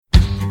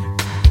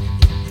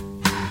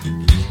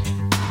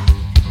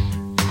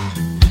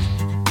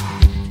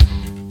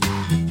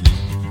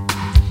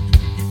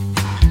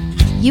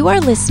You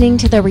are listening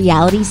to the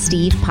Reality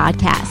Steve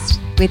podcast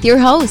with your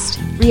host,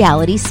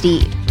 Reality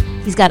Steve.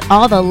 He's got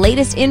all the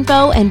latest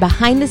info and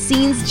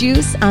behind-the-scenes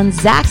juice on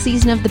Zach's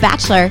season of The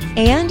Bachelor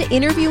and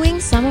interviewing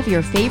some of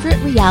your favorite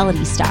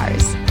reality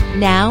stars.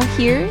 Now,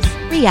 here's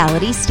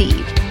Reality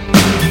Steve.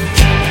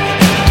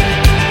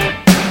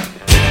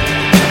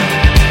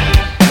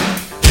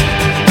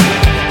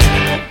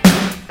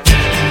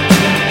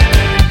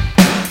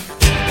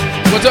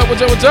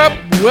 What's up?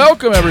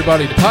 Welcome,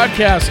 everybody, to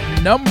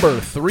podcast number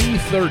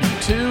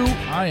 332.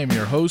 I am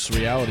your host,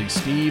 Reality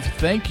Steve.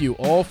 Thank you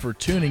all for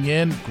tuning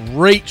in.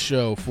 Great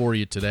show for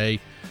you today.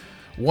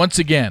 Once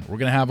again, we're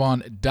going to have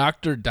on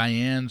Dr.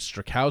 Diane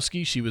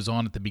Strachowski. She was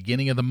on at the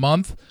beginning of the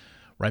month,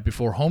 right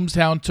before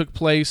Hometown took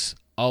place.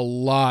 A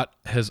lot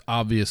has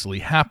obviously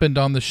happened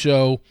on the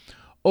show.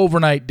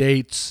 Overnight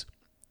dates,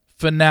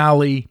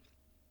 finale,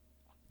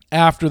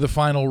 after the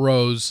final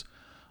rose.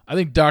 I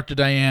think Dr.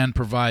 Diane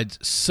provides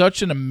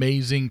such an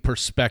amazing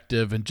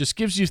perspective and just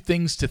gives you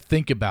things to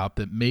think about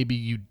that maybe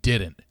you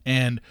didn't.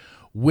 And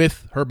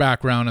with her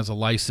background as a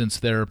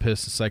licensed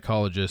therapist and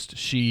psychologist,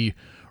 she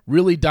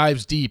really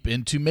dives deep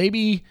into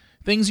maybe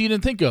things you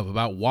didn't think of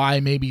about why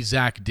maybe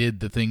Zach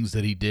did the things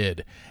that he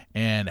did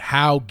and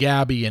how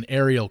Gabby and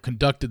Ariel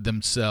conducted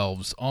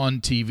themselves on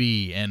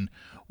TV and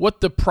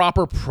what the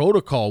proper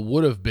protocol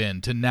would have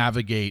been to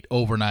navigate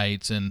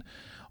overnights and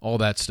all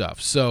that stuff.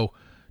 So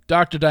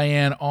Dr.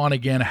 Diane on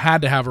again,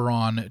 had to have her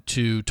on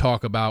to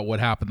talk about what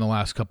happened the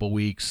last couple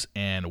weeks,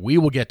 and we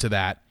will get to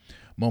that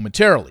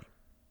momentarily.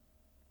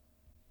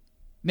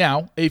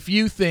 Now, a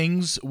few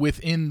things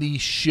within the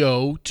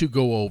show to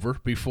go over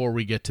before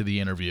we get to the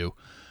interview.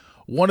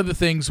 One of the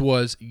things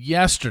was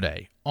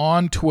yesterday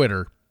on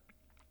Twitter,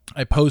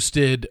 I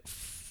posted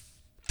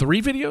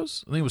three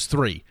videos. I think it was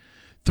three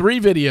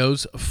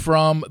videos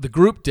from the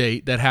group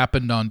date that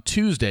happened on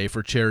Tuesday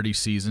for charity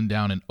season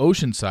down in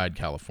Oceanside,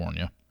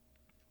 California.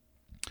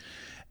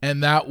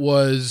 And that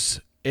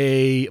was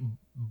a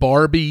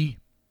Barbie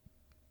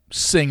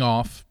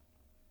sing-off,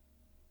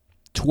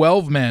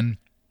 12 men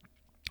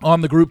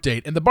on the group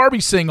date. And the Barbie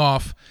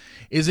sing-off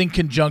is in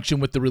conjunction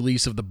with the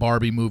release of the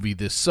Barbie movie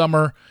this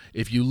summer.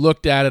 If you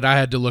looked at it, I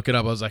had to look it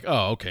up. I was like,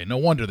 oh, okay, no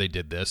wonder they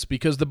did this,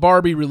 because the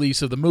Barbie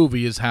release of the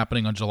movie is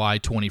happening on July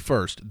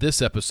 21st.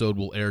 This episode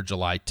will air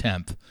July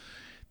 10th.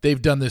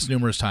 They've done this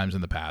numerous times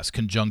in the past,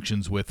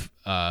 conjunctions with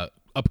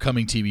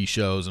upcoming TV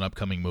shows and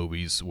upcoming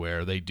movies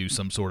where they do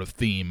some sort of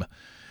theme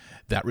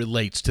that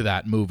relates to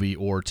that movie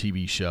or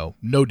TV show.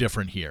 No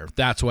different here.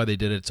 That's why they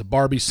did it. It's a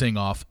Barbie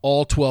sing-off.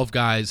 All 12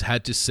 guys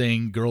had to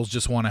sing Girls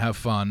Just Want to Have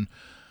Fun,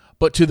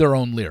 but to their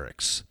own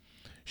lyrics.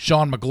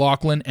 Sean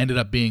McLaughlin ended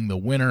up being the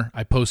winner.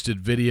 I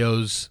posted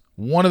videos.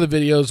 One of the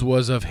videos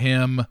was of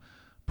him,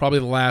 probably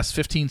the last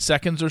 15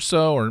 seconds or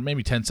so, or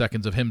maybe 10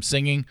 seconds of him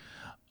singing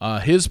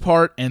his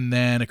part, and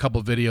then a couple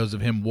of videos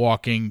of him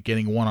walking,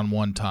 getting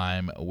one-on-one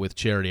time with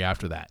charity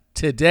after that.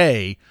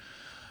 Today,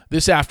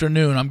 this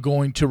afternoon, I'm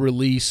going to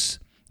release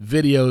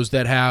videos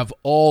that have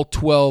all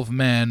 12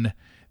 men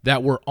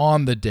that were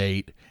on the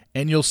date,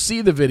 and you'll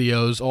see the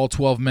videos, all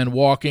 12 men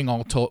walking,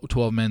 all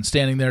 12 men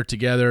standing there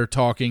together,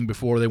 talking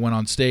before they went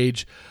on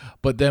stage.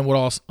 But then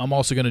I'm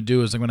also going to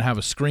do is I'm going to have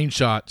a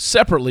screenshot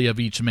separately of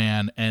each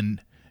man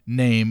and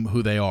name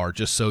who they are,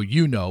 just so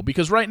you know,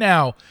 because right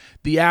now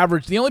the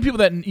only people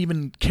that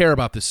even care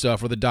about this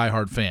stuff are the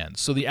diehard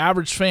fans. So the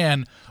average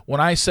fan, when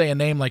I say a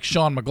name like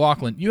Sean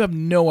McLaughlin, you have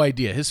no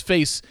idea. His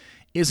face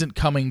isn't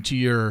coming to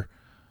your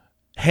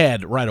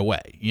head right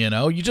away.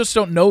 You just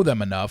don't know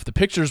them enough. The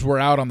pictures were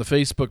out on the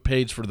Facebook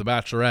page for The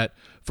Bachelorette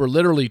for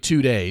literally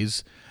 2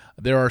 days.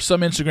 There are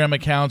some Instagram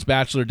accounts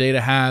Bachelor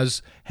Data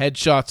has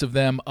headshots of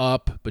them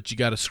up, but you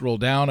got to scroll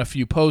down a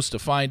few posts to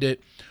find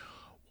it.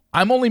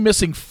 I'm only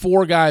missing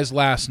 4 guys'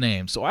 last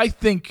names, so I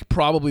think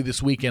probably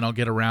this weekend I'll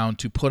get around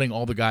to putting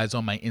all the guys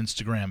on my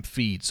Instagram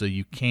feed so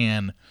you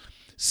can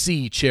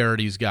see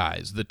Charity's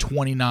guys, the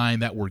 29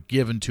 that were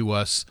given to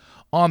us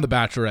on the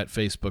Bachelorette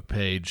Facebook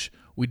page.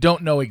 We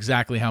don't know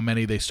exactly how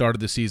many they started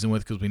the season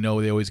with because we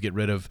know they always get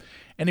rid of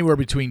anywhere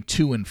between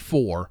 2 and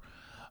 4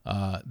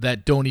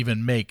 that don't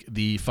even make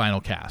the final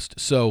cast.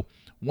 So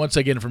once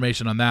I get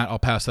information on that, I'll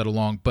pass that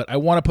along. But I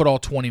want to put all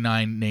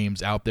 29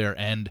 names out there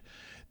and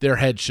their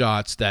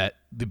headshots that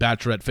the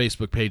Bachelorette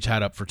Facebook page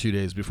had up for 2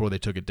 days before they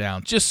took it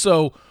down. Just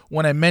so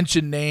when I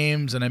mention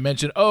names and I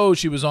mention,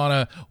 she was on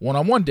a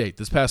one-on-one date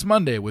this past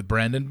Monday with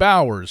Brandon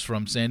Bowers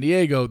from San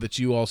Diego, that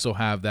you also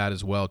have that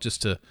as well,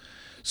 just to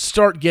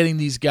start getting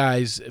these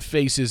guys'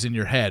 faces in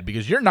your head,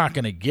 because you're not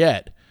going to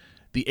get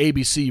the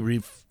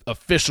ABC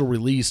official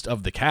release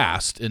of the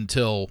cast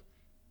until,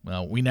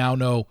 we now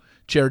know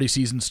charity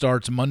season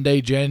starts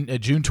Monday, June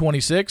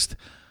 26th.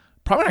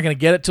 Probably not going to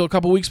get it till a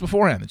couple weeks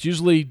beforehand. It's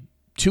usually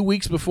 2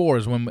 weeks before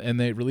is when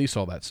they release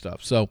all that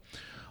stuff. So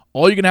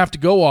all you're going to have to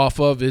go off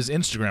of is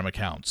Instagram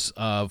accounts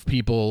of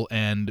people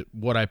and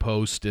what I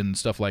post and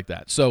stuff like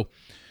that. So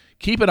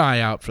keep an eye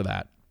out for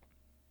that.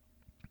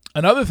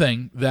 Another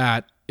thing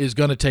that is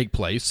going to take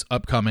place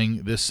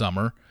upcoming this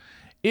summer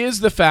is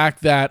the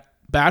fact that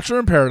Bachelor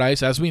in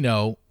Paradise, as we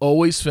know,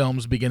 always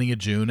films beginning of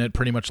June and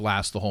pretty much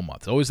lasts the whole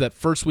month. Always that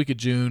first week of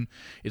June.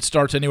 It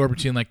starts anywhere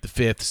between like the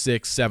 5th,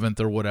 6th, 7th,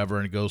 or whatever,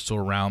 and it goes to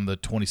around the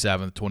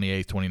 27th,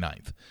 28th,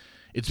 29th.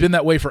 It's been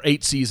that way for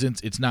 8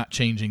 seasons. It's not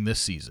changing this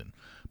season.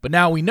 But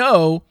now we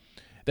know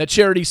that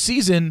Charity's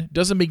season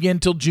doesn't begin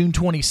till June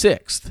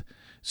 26th.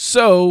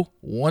 So,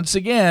 once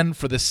again,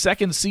 for the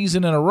second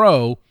season in a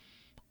row,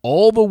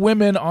 all the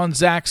women on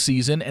Zach's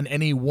season and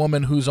any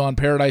woman who's on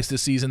Paradise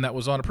this season that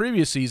was on a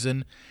previous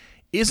season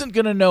isn't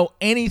going to know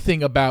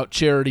anything about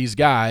Charity's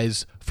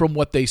guys from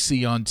what they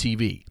see on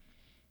TV.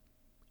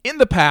 In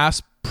the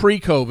past,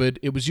 pre-COVID,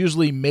 it was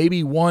usually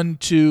maybe 1,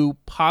 2,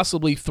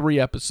 possibly 3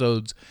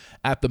 episodes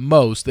at the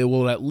most. They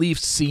will at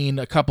least seen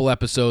a couple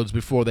episodes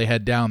before they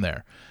head down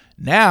there.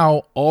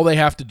 Now, all they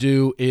have to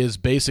do is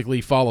basically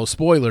follow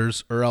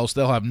spoilers, or else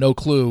they'll have no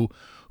clue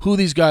who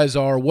these guys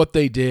are, what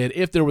they did,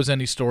 if there was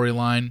any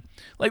storyline.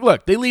 Like,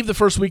 look, they leave the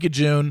first week of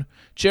June.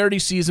 Charity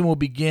season will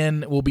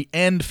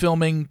end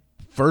filming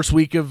first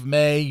week of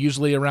May,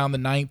 usually around the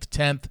 9th,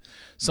 10th,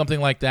 something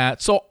like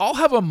that. So I'll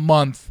have a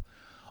month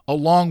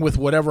along with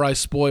whatever I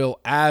spoil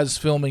as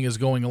filming is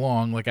going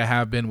along, like I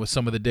have been with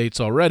some of the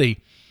dates already.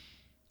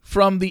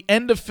 From the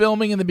end of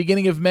filming in the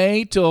beginning of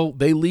May till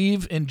they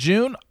leave in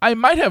June, I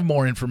might have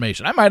more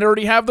information. I might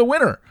already have the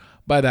winner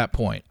by that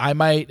point. I'm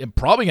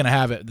probably going to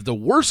have it. The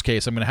worst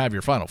case, I'm going to have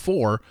your final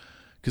 4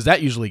 because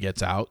that usually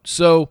gets out.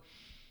 So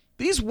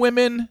these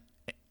women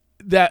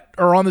that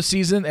are on the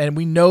season, and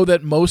we know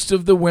that most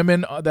of the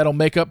women that'll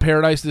make up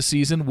Paradise this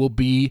season will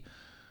be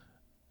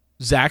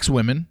Zach's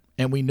women,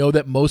 and we know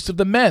that most of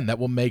the men that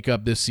will make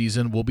up this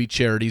season will be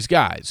Charity's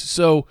guys.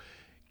 So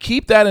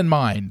keep that in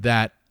mind,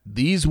 that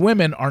these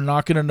women are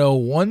not going to know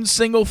one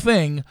single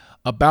thing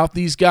about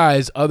these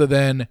guys other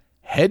than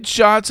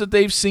headshots that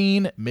they've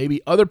seen,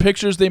 maybe other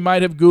pictures they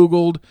might have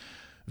Googled,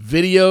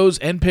 videos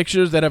and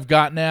pictures that have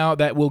gotten out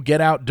that will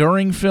get out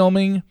during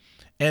filming,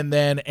 and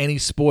then any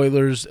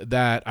spoilers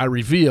that I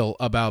reveal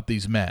about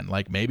these men.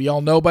 Like maybe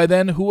I'll know by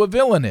then who a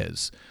villain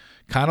is.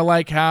 Kind of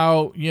like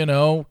how,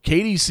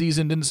 Katie's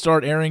season didn't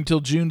start airing till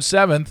June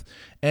 7th,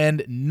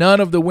 and none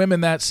of the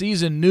women that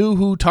season knew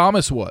who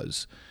Thomas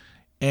was.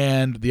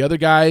 And the other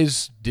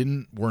guys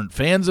weren't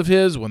fans of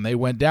his when they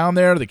went down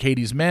there. The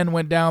Katie's men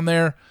went down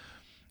there.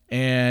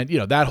 And,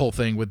 that whole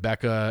thing with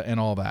Becca and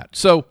all that.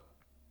 So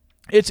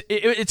it's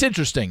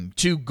interesting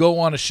to go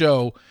on a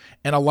show,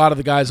 and a lot of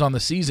the guys on the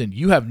season,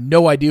 you have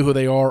no idea who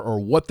they are or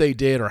what they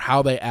did or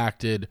how they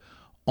acted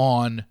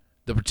on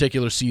the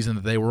particular season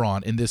that they were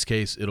on. In this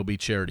case, it'll be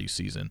Charity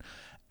season,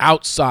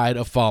 outside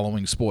of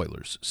following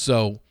spoilers.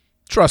 So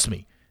trust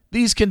me,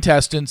 these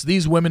contestants,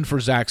 these women for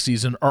Zach's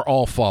season are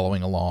all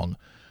following along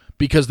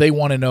because they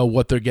want to know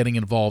what they're getting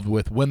involved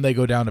with when they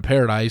go down to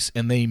Paradise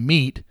and they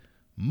meet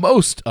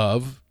most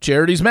of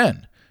Charity's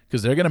men,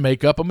 because they're going to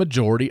make up a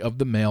majority of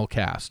the male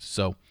cast.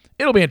 So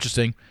it'll be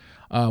interesting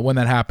when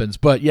that happens.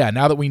 But yeah,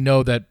 now that we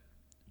know that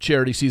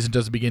Charity season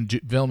doesn't begin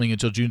filming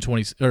until June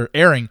 20 or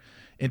airing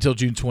until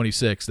June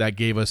 26th, that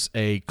gave us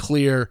a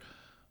clear,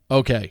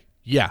 okay,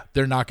 yeah,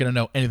 they're not going to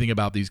know anything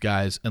about these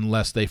guys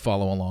unless they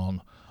follow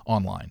along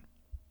online.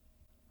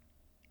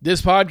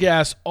 This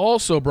podcast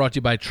also brought to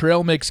you by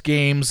Trail Mix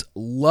Games'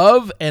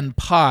 Love and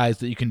Pies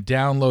that you can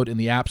download in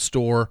the App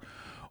Store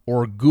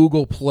or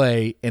Google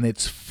Play, and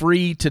it's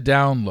free to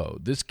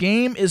download. This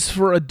game is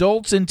for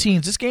adults and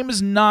teens. This game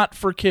is not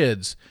for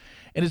kids.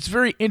 And it's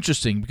very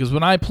interesting because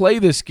when I play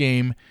this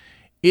game,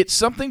 it's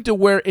something to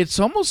where it's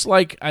almost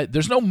like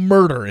there's no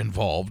murder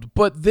involved,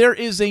 but there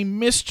is a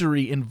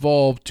mystery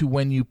involved to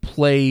when you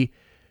play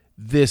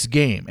this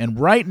game. And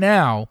right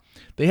now,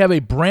 they have a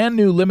brand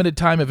new limited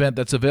time event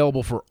that's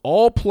available for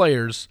all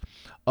players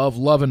of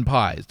Love and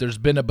Pies. There's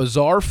been a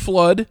bizarre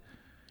flood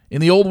in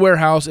the old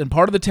warehouse, and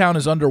part of the town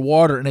is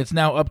underwater, and it's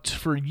now up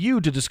for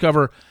you to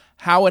discover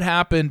how it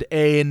happened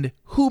and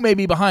who may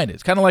be behind it.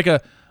 It's kind of like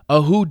a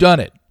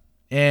whodunit.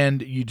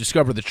 And you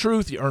discover the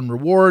truth, you earn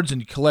rewards,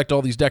 and you collect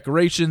all these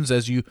decorations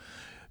as you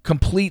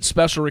complete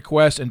special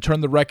requests and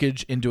turn the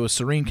wreckage into a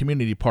serene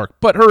community park.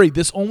 But hurry,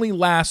 this only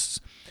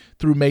lasts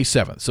through May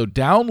 7th. So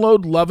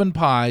download Love and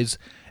Pies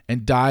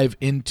and dive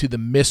into the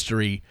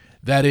mystery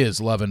that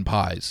is Love and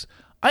Pies.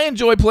 I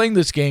enjoy playing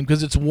this game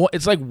because it's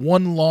like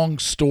one long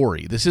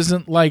story. This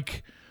isn't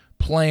like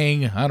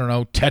playing, I don't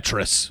know,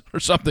 Tetris or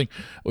something,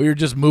 where you're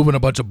just moving a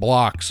bunch of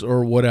blocks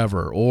or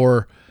whatever.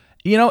 Or,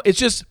 it's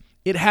just,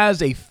 it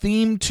has a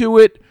theme to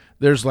it.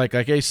 There's like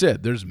I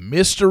said, there's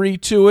mystery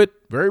to it.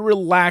 Very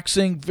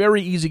relaxing,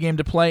 very easy game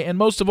to play. And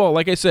most of all,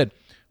 like I said,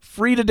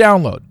 free to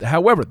download.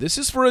 However, this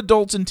is for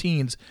adults and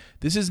teens.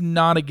 This is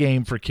not a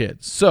game for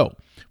kids. So,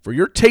 for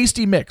your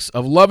tasty mix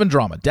of love and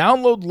drama,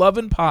 download Love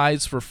and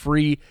Pies for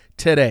free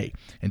today.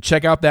 And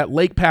check out that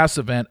Lake Pass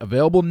event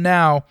available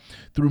now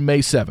through May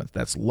 7th.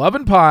 That's Love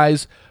and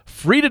Pies,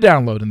 free to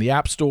download in the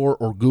App Store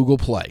or Google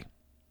Play.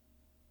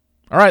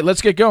 All right,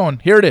 let's get going.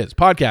 Here it is,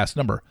 podcast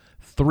number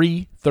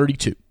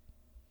 332.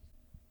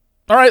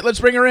 All right, let's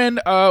bring her in.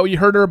 You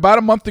heard her about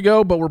a month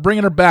ago, but we're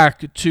bringing her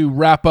back to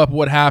wrap up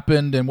what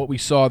happened and what we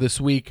saw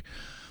this week.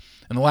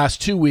 In the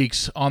last 2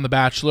 weeks on The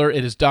Bachelor,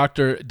 it is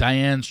Dr.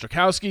 Diane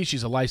Strachowski.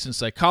 She's a licensed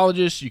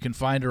psychologist. You can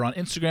find her on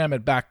Instagram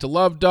at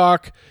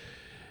BackToLoveDoc.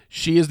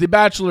 She is the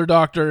Bachelor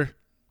doctor.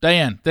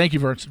 Diane, thank you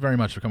very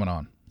much for coming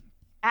on.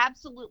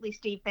 Absolutely,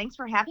 Steve. Thanks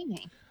for having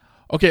me.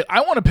 Okay,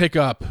 I want to pick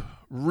up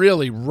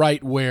really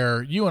right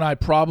where you and I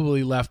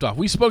probably left off.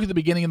 We spoke at the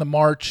beginning of the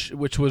March,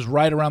 which was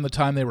right around the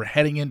time they were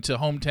heading into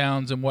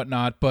hometowns and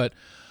whatnot, but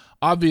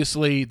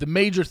obviously the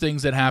major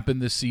things that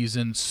happened this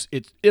season,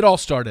 it all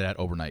started at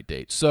overnight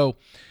dates. So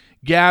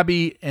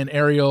Gabby and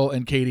Ariel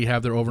and Katie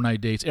have their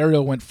overnight dates.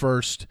 Ariel went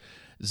first.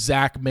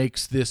 Zach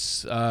makes this,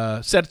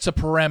 sets a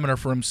parameter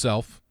for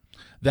himself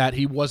that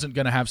he wasn't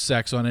going to have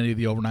sex on any of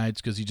the overnights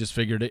because he just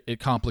figured it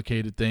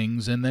complicated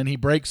things. And then he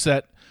breaks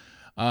that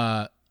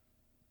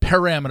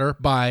parameter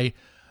by,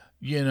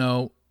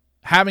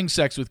 having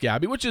sex with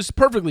Gabby, which is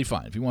perfectly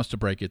fine. If he wants to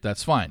break it,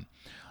 that's fine.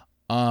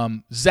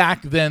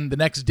 Zach then the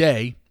next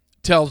day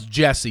tells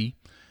Jesse.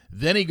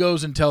 Then he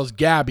goes and tells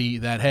Gabby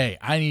that, hey,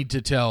 I need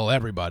to tell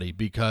everybody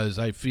because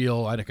I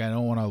feel I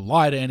don't want to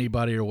lie to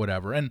anybody or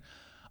whatever. And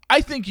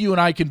I think you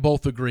and I can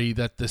both agree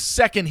that the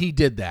second he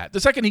did that, the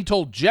second he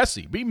told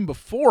Jesse, even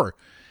before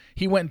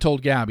he went and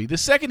told Gabby, the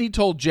second he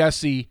told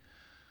Jesse,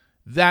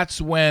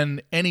 that's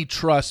when any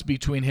trust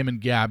between him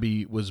and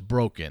Gabby was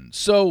broken.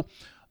 So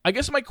I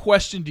guess my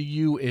question to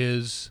you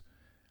is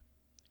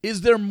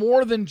there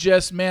more than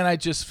just, man, I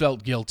just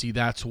felt guilty,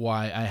 that's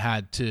why I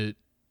had to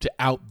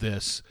out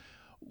this?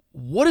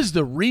 What is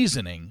the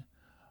reasoning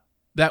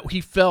that he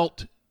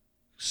felt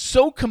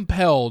so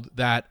compelled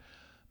that,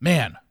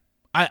 man,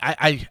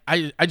 I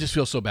just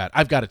feel so bad.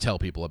 I've got to tell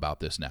people about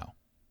this now.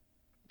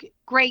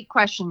 Great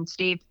question,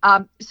 Steve.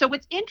 So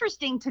what's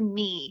interesting to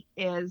me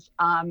is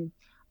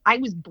I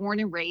was born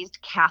and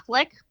raised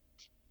Catholic,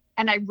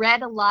 and I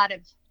read a lot of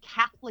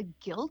Catholic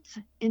guilt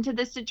into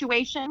this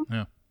situation,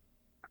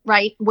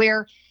 right?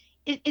 Where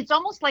it's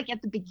almost like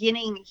at the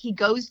beginning, he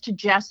goes to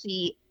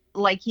Jesse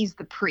like he's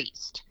the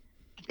priest.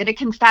 I'm going to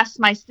confess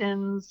my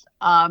sins.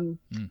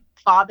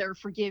 Father,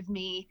 forgive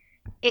me.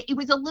 It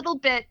was a little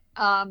bit...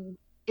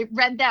 it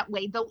read that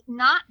way, though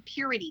not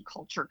purity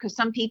culture, because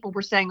some people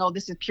were saying, oh,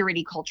 this is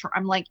purity culture.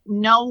 I'm like,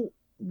 no,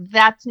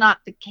 that's not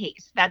the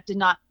case. That did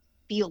not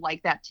feel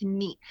like that to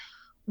me.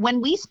 When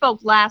we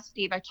spoke last,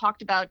 Steve, I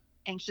talked about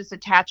anxious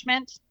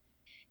attachment.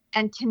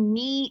 And to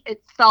me,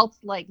 it felt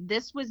like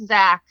this was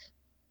Zach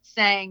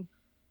saying,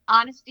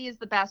 honesty is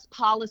the best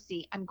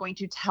policy. I'm going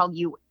to tell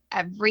you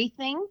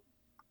everything.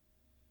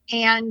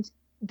 And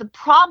the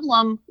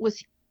problem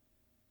was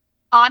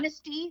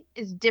honesty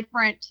is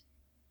different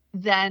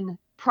than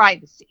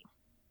privacy,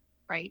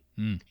 right?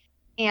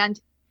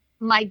 And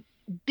my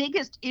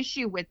biggest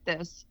issue with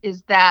this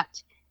is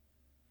that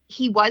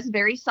he was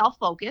very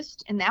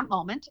self-focused in that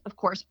moment, of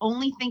course,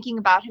 only thinking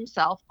about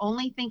himself,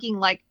 only thinking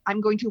like,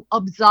 I'm going to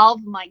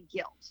absolve my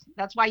guilt.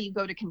 That's why you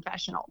go to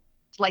confessional.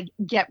 It's like,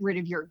 get rid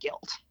of your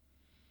guilt.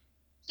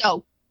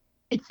 So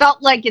it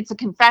felt like it's a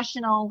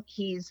confessional.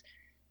 He's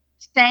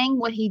saying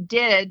what he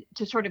did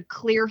to sort of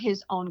clear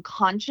his own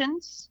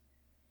conscience.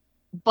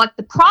 But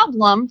the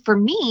problem for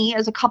me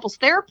as a couples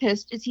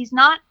therapist is he's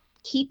not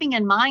keeping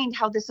in mind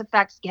how this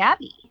affects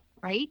Gabby,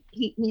 right?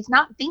 He's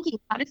not thinking,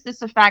 how does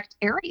this affect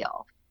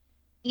Ariel?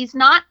 He's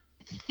not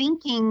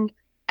thinking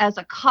as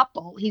a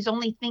couple. He's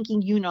only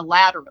thinking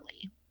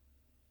unilaterally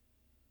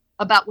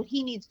about what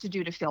he needs to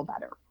do to feel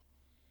better.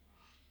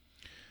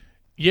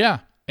 Yeah,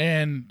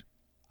 and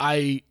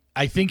I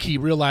think he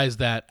realized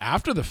that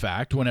after the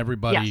fact when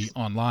everybody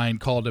online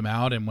called him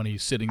out and when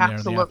he's sitting there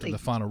after the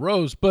final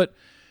rose. But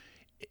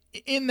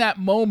in that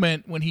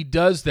moment when he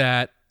does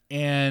that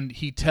and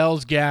he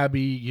tells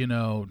Gabby,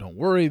 don't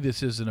worry,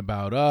 this isn't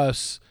about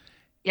us.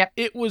 Yep.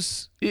 It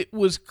was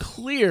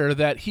clear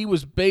that he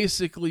was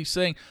basically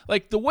saying,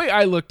 like, the way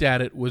I looked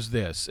at it was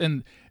this,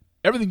 and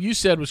everything you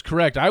said was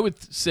correct. I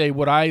would say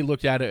what I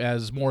looked at it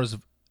as more as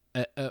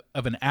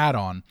of an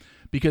add-on,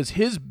 because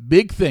his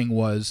big thing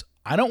was,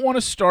 I don't want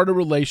to start a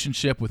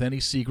relationship with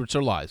any secrets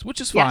or lies, which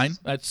is fine.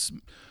 That's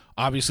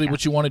obviously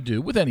what you want to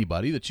do with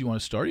anybody that you want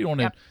to start. You don't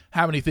want to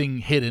have anything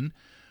hidden.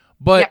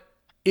 But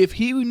if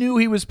he knew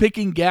he was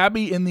picking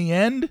Gabby in the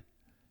end,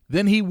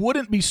 then he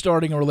wouldn't be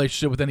starting a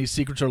relationship with any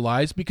secrets or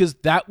lies, because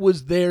that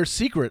was their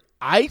secret.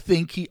 I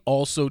think he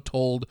also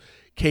told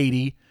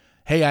Katie,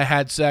 hey, I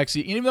had sex.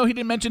 Even though he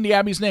didn't mention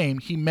Gabby's name,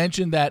 he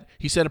mentioned that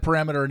he set a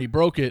parameter and he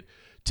broke it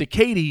to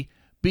Katie,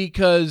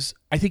 because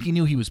I think he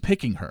knew he was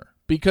picking her.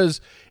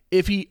 Because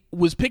if he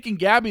was picking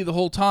Gabby the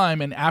whole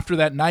time, and after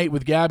that night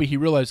with Gabby, he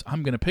realized,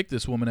 I'm going to pick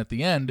this woman at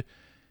the end,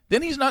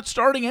 then he's not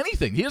starting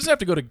anything. He doesn't have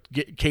to go to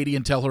Katie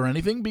and tell her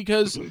anything,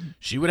 because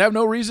she would have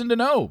no reason to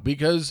know,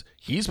 because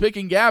he's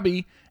picking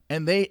Gabby,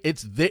 and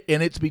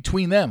it's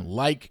between them.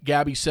 Like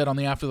Gabby said on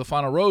the After the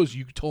Final Rose,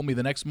 you told me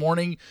the next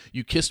morning,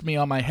 you kissed me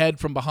on my head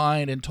from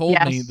behind and told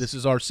me this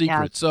is our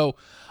secret. So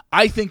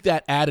I think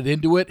that added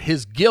into it.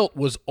 His guilt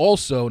was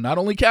also not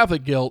only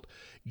Catholic guilt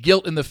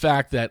in the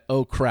fact that,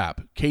 oh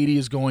crap, Katie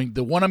is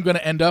the one I'm going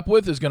to end up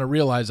with is going to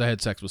realize I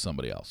had sex with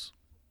somebody else.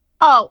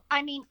 Oh,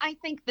 I mean, I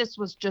think this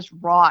was just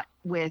wrought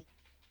with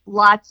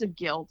lots of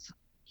guilt.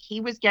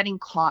 he was getting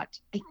caught.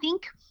 I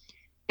think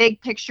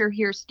big picture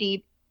here,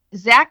 Steve,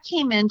 Zach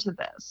came into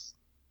this,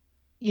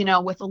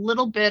 with a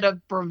little bit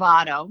of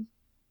bravado,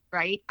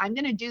 right? I'm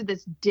going to do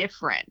this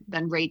different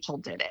than Rachel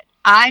did it.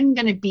 I'm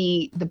going to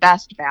be the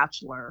best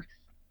bachelor.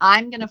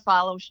 I'm going to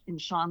follow in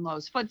Sean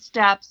Lowe's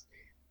footsteps.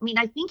 I mean,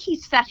 I think he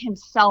set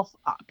himself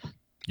up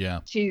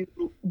to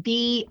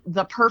be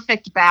the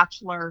perfect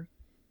bachelor,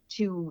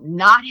 to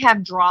not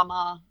have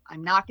drama.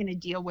 I'm not going to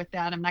deal with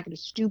that. I'm not going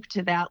to stoop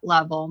to that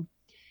level.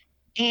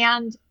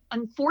 And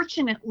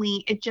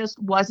unfortunately, it just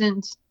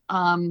wasn't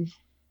a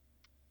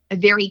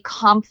very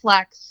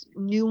complex,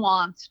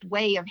 nuanced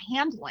way of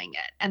handling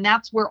it. And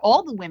that's where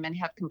all the women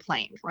have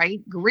complained,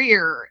 right?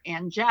 Greer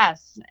and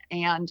Jess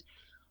and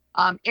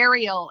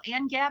Ariel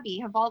and Gabby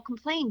have all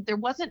complained. There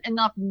wasn't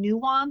enough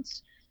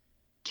nuance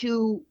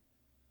to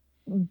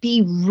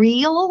be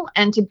real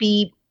and to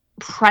be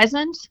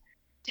present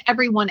to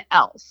everyone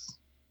else,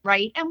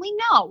 right? And we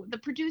know the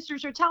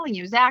producers are telling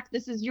you, Zach,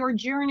 this is your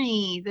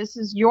journey. This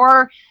is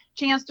your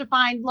chance to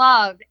find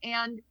love.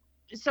 And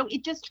so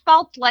it just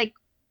felt like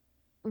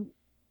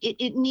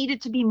it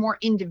needed to be more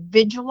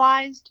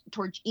individualized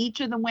towards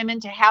each of the women,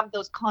 to have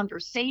those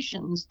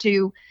conversations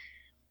to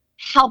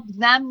help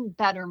them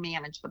better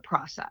manage the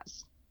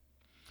process.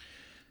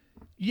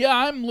 Yeah,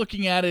 I'm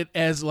looking at it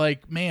as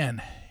like,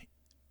 man,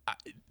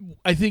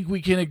 I think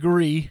we can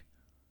agree,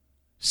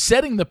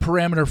 setting the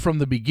parameter from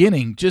the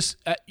beginning, just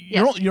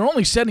you're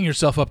only setting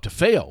yourself up to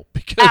fail,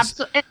 because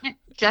absolutely.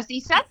 Jesse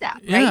said that,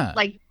 right? Yeah.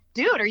 Like,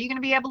 dude, are you going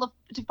to be able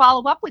to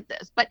follow up with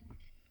this? But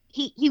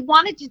he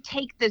wanted to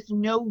take this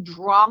no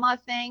drama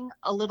thing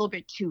a little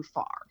bit too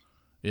far.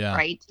 Yeah.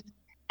 Right.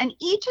 And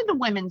each of the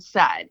women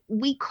said,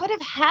 we could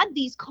have had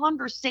these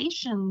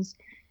conversations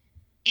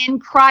in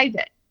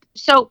private.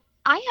 So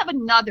I have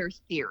another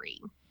theory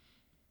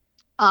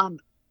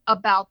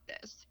about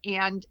this.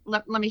 And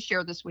let me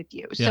share this with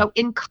you. Yeah. So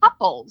in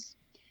couples,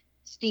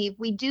 Steve,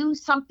 we do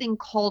something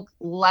called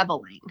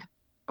leveling.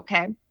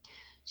 Okay.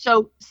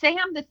 So say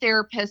I'm the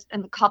therapist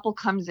and the couple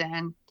comes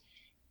in,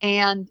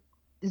 and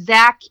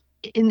Zach,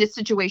 in this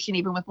situation,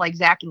 even with like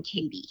Zach and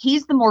Katie,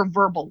 he's the more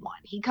verbal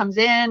one. He comes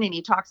in and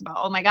he talks about,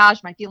 oh my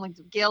gosh, my feelings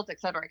of guilt, et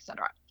cetera, et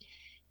cetera.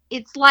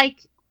 It's like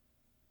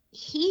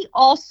he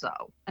also,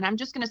 and I'm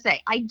just going to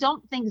say, I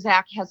don't think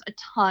Zach has a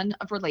ton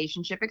of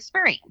relationship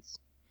experience.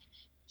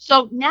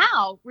 So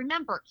now,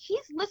 remember,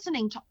 he's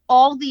listening to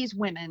all these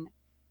women.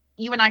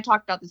 You and I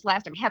talked about this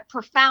last time, have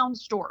profound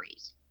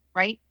stories,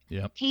 right?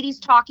 Yep. Katie's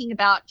talking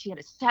about, she had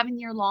a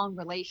 7-year-long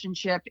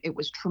relationship. It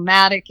was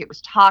traumatic. It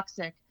was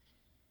toxic.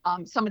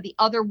 Some of the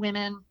other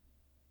women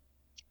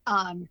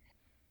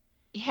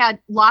had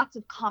lots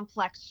of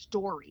complex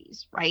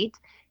stories, right?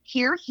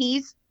 Here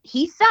he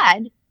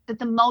said that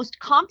the most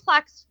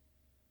complex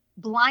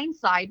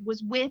blindside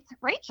was with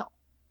Rachel.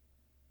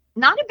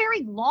 Not a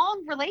very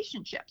long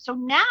relationship. So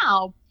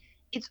now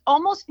it's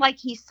almost like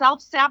he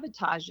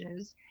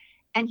self-sabotages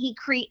and he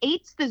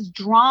creates this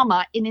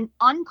drama in an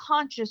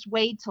unconscious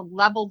way to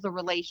level the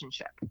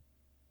relationship,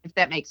 if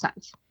that makes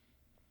sense.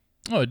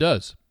 Oh, it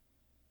does.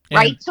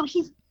 Right? So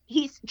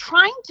he's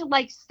trying to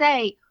like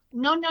say,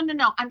 no.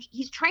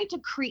 He's trying to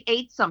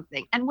create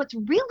something. And what's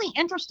really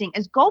interesting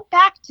is go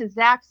back to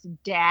Zach's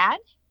dad,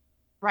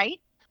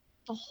 right?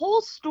 The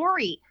whole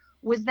story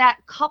was that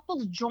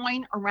couples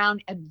join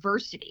around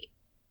adversity.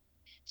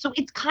 So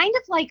it's kind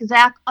of like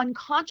Zach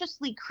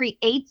unconsciously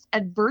creates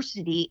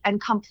adversity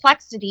and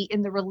complexity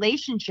in the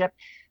relationship,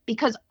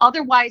 because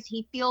otherwise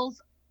he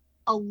feels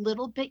a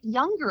little bit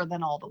younger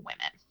than all the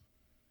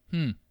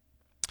women.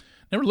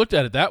 Never looked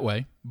at it that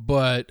way,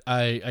 but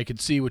I can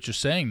see what you're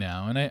saying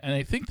now. And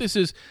I think this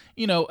is,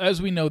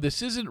 as we know,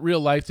 this isn't real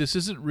life. This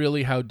isn't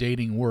really how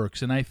dating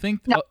works. And I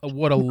think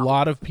what a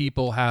lot of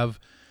people have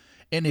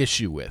an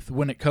issue with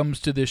when it comes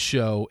to this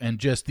show and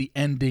just the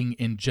ending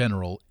in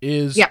general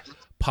is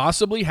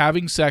possibly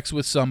having sex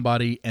with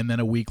somebody and then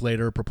a week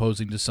later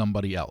proposing to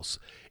somebody else.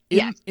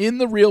 In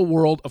the real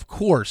world, of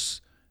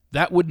course,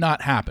 that would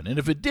not happen. And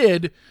if it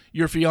did,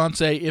 your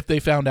fiance, if they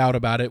found out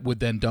about it, would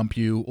then dump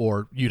you,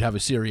 or you'd have a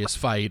serious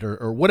fight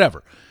or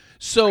whatever.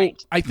 So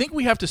I think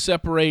we have to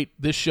separate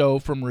this show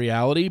from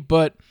reality.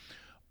 But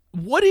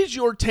what is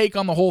your take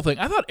on the whole thing?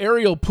 I thought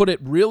Ariel put it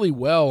really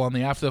well on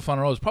the After the Fun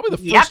Rose. Probably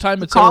the first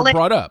time it's ever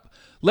brought up.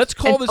 Let's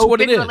call this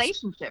what it is.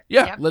 Relationship.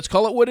 Yeah, let's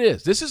call it what it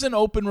is. This is an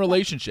open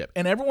relationship.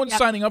 And everyone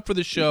signing up for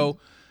the show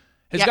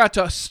has got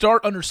to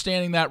start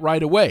understanding that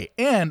right away.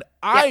 And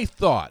I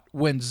thought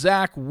when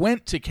Zach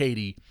went to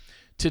Katie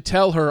to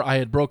tell her I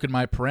had broken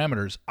my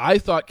parameters, I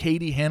thought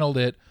Katie handled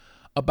it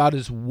about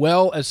as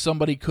well as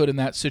somebody could in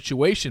that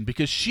situation,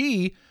 because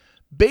she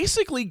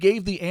basically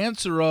gave the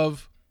answer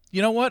of,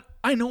 you know what?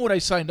 I know what I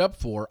signed up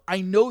for.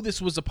 I know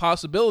this was a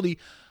possibility.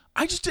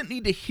 I just didn't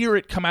need to hear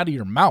it come out of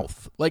your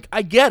mouth. Like,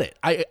 I get it.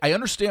 I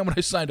understand what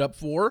I signed up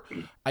for.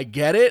 I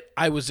get it.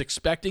 I was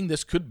expecting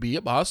this could be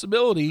a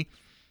possibility.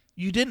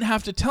 You didn't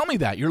have to tell me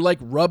that. You're like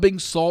rubbing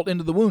salt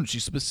into the wound. She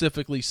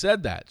specifically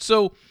said that.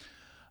 So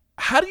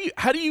how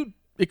do you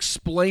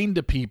explain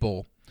to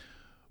people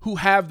who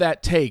have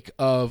that take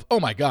of, oh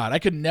my God, I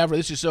could never,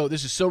 this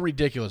is so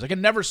ridiculous. I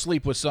can never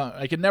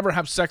I can never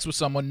have sex with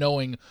someone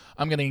knowing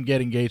I'm going to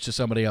get engaged to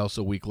somebody else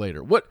a week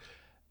later.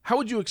 How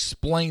would you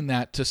explain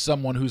that to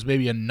someone who's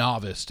maybe a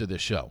novice to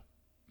this show?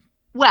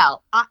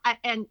 Well,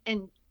 and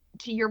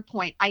to your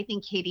point, I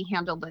think Katie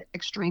handled it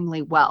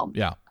extremely well.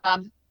 Yeah.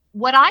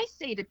 What I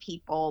say to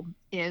people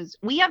is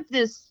we have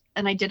this,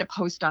 and I did a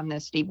post on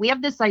this, Steve, we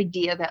have this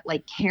idea that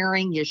like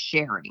caring is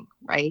sharing,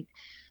 right?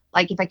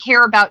 Like if I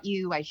care about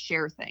you, I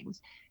share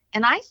things.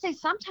 And I say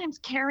sometimes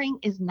caring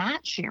is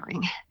not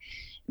sharing,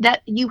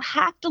 that you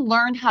have to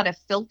learn how to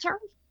filter.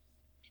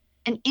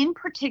 And in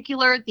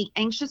particular, the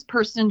anxious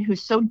person who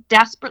so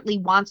desperately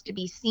wants to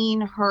be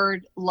seen,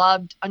 heard,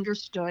 loved,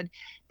 understood,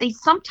 they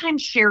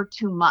sometimes share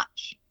too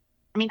much.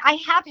 I mean, I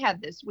have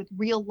had this with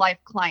real life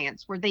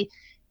clients where they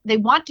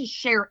want to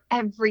share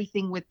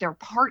everything with their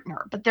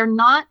partner, but they're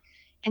not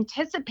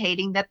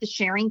anticipating that the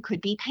sharing could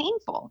be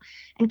painful.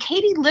 And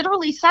Katie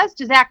literally says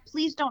to Zach,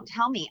 please don't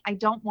tell me. I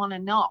don't want to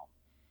know.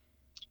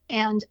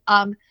 And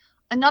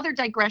another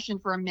digression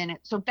for a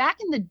minute. So back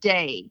in the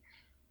day,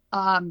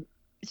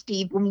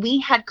 Steve, when we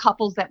had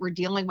couples that were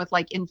dealing with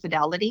like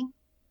infidelity,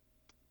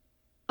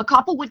 a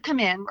couple would come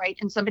in, right,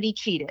 and somebody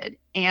cheated,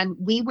 and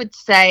we would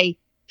say,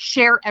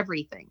 share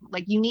everything.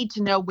 Like you need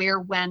to know where,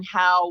 when,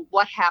 how,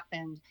 what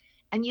happened.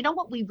 And you know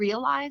what we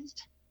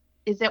realized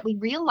is that we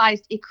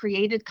realized it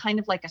created kind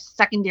of like a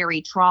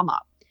secondary trauma,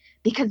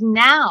 because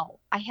now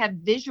I have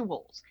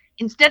visuals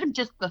instead of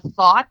just the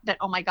thought that,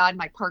 oh my God,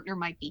 my partner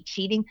might be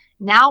cheating.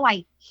 Now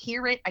I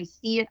hear it, I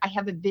see it, I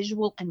have a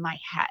visual in my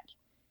head.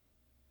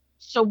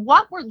 So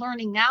what we're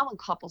learning now in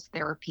couples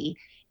therapy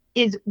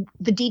is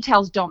the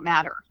details don't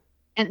matter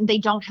and they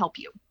don't help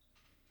you,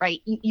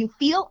 right? You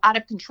feel out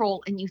of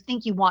control and you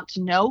think you want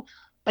to know,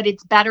 but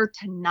it's better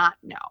to not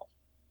know.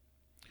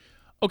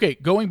 Okay,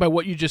 going by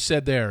what you just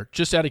said there,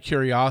 just out of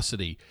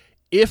curiosity,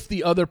 if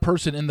the other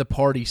person in the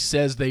party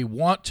says they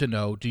want to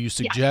know, do you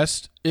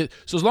suggest it?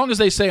 So as long as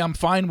they say, I'm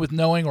fine with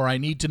knowing or I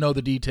need to know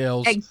the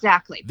details,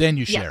 exactly, then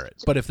you share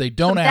it. But if they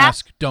don't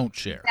ask, don't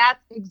share. That's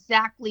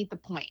exactly the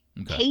point.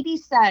 Okay. Katie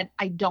said,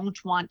 I don't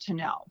want to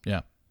know.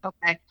 Yeah.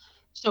 Okay.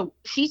 So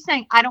she's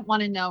saying, I don't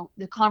want to know.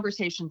 The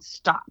conversation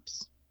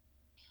stops.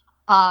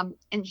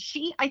 And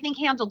she, I think,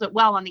 handled it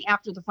well on the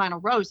After the Final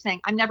Rose,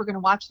 saying, I'm never going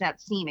to watch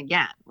that scene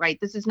again, right?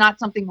 This is not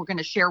something we're going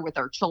to share with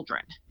our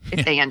children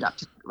if they end up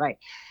to, right?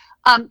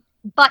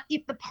 But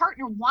if the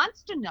partner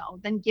wants to know,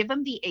 then give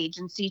them the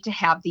agency to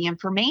have the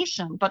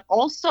information. But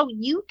also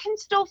you can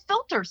still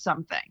filter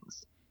some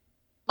things,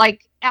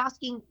 like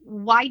asking,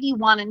 why do you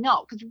want to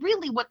know? Because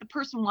really what the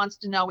person wants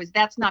to know is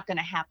that's not going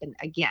to happen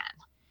again.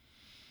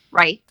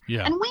 Right.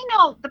 Yeah. And we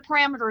know the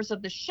parameters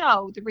of the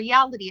show. The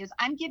reality is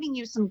I'm giving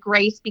you some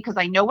grace because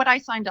I know what I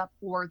signed up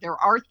for. There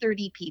are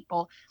 30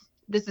 people.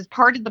 This is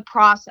part of the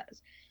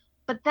process.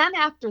 But then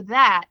after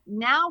that,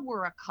 now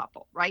we're a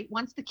couple, right?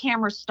 Once the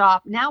cameras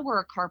stop, now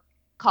we're a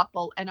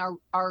couple and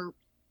our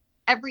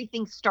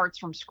everything starts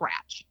from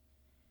scratch.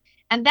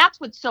 And that's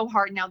what's so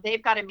hard. Now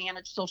they've got to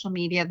manage social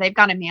media. They've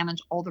got to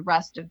manage all the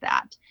rest of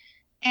that.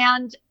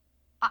 And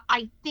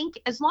I think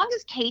as long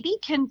as Katie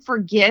can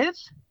forgive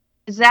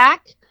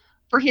Zach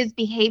for his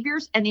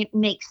behaviors and it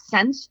makes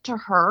sense to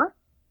her.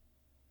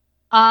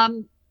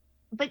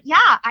 But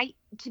yeah,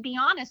 to be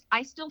honest,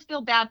 I still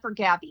feel bad for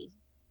Gabby.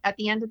 At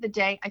the end of the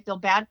day, I feel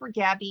bad for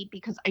Gabby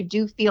because I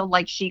do feel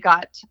like she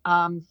got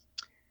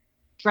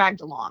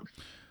dragged along,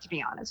 to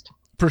be honest.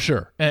 For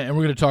sure. And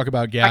we're going to talk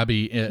about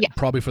Gabby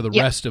probably for the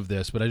rest of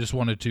this, but I just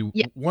wanted to,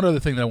 one other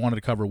thing that I wanted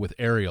to cover with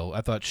Ariel,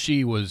 I thought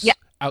she was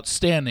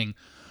outstanding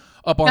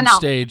up on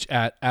stage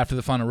at After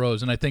the Final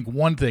Rose. And I think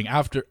one thing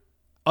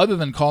other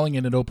than calling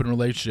it an open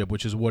relationship,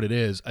 which is what it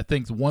is, I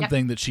think the one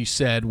thing that she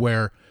said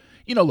where,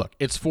 look,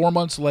 it's 4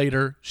 months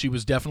later. She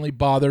was definitely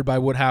bothered by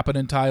what happened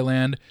in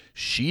Thailand.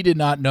 She did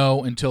not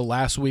know until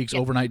last week's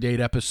overnight date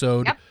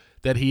episode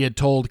that he had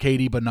told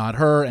Katie but not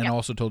her and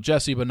also told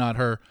Jesse but not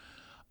her.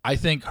 I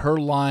think her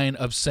line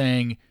of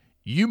saying,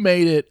 you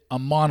made it a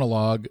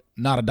monologue,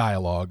 not a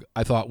dialogue,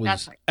 I thought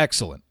was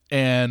excellent.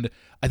 And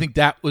I think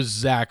that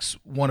was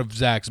one of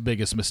Zach's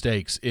biggest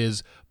mistakes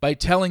is by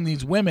telling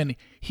these women,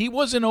 he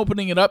wasn't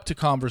opening it up to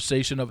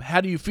conversation of how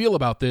do you feel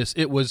about this?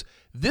 It was,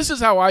 this is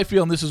how I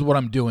feel and this is what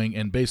I'm doing.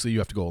 And basically you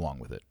have to go along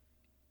with it.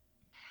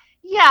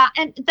 Yeah.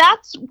 And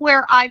that's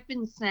where I've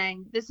been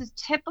saying this is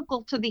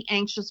typical to the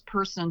anxious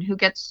person who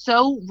gets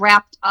so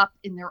wrapped up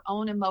in their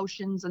own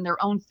emotions and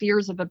their own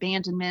fears of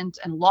abandonment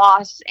and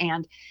loss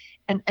and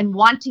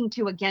wanting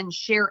to, again,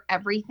 share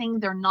everything.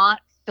 They're not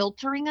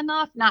filtering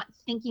enough, not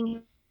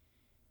thinking.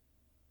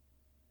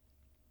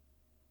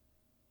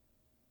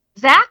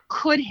 Zach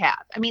could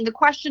have. I mean, the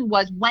question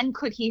was, when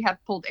could he have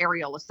pulled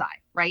Ariel aside,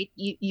 right?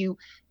 You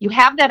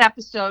have that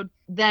episode,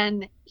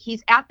 then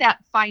he's at that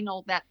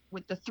final, that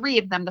with the three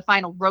of them, the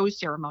final rose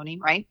ceremony,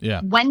 right?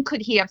 Yeah. When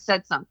could he have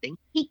said something?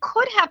 He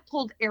could have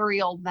pulled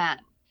Ariel then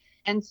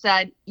and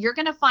said, you're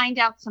going to find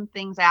out some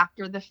things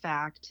after the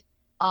fact.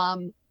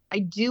 I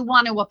do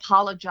want to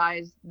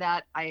apologize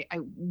that I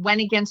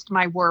went against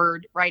my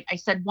word, right? I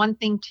said one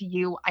thing to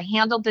you. I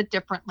handled it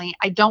differently.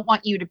 I don't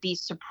want you to be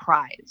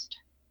surprised.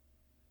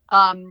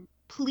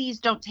 Please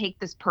don't take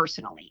this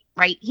personally,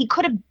 right? He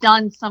could have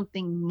done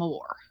something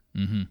more.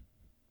 Mm-hmm.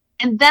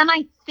 And then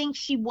I think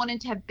she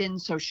wouldn't have been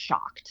so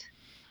shocked.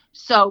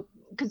 So,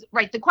 because,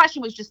 right, the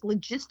question was just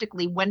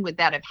logistically, when would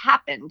that have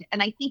happened?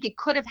 And I think it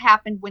could have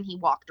happened when he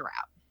walked her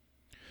out.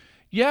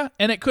 Yeah,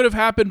 and it could have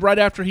happened right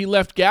after he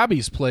left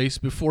Gabby's place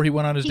before he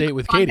went on his date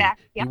with Katie. Yep,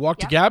 he walked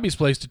to Gabby's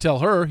place to tell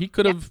her. He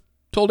could have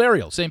told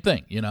Ariel. Same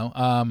thing, you know.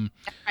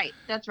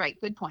 That's right.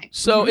 Good point.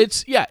 So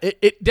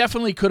it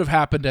definitely could have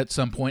happened at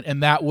some point,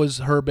 and that was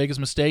her biggest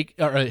mistake,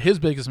 or his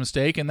biggest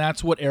mistake, and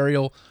that's what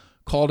Ariel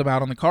called him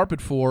out on the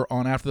carpet for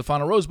on After the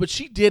Final Rose. But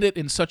she did it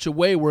in such a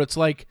way where it's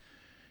like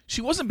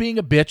she wasn't being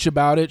a bitch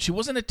about it. She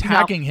wasn't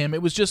attacking him.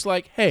 It was just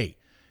like, hey,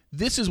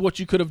 this is what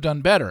you could have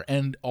done better.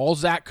 And all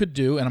Zach could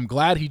do, and I'm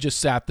glad he just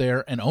sat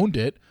there and owned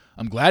it.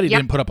 I'm glad he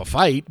didn't put up a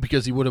fight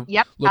because he would have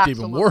looked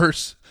even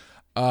worse.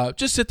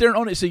 Just sit there and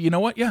own it and say, you know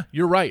what? Yeah,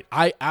 you're right.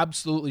 I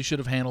absolutely should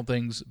have handled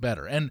things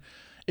better. And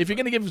if you're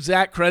going to give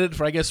Zach credit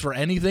for, I guess, for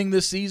anything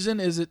this season,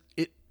 is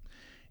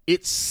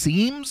it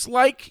seems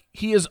like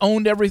he has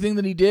owned everything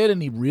that he did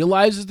and he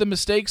realizes the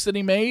mistakes that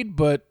he made.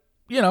 But,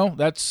 you know,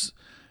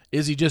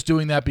 is he just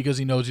doing that because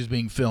he knows he's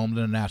being filmed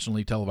and a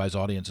nationally televised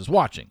audience is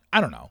watching?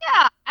 I don't know.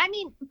 Yeah, I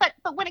mean, but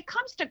when it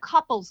comes to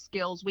couple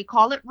skills, we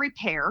call it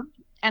repair.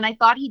 And I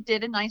thought he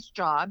did a nice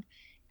job.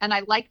 And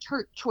I liked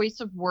her choice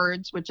of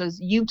words, which is,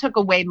 you took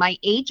away my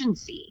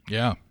agency.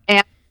 Yeah.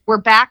 And we're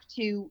back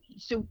to,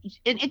 so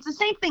it's the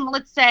same thing,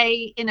 let's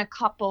say, in a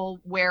couple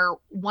where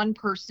one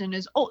person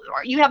is old,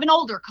 or you have an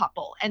older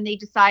couple and they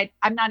decide,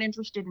 I'm not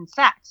interested in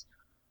sex.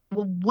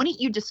 Well, wouldn't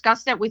you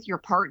discuss that with your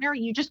partner?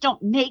 You just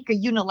don't make a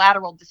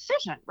unilateral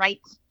decision, right?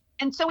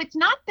 And so it's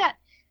not that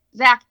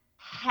Zach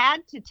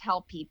had to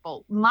tell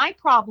people. My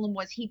problem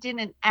was he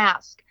didn't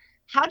ask,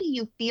 how do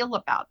you feel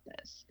about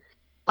this?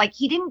 Like,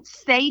 he didn't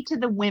say to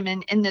the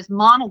women in this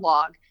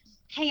monologue,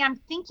 hey, I'm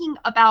thinking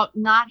about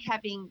not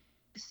having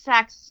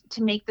sex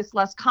to make this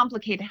less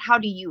complicated. How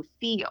do you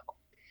feel?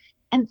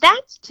 And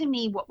that's, to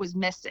me, what was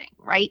missing,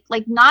 right?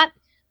 Like, not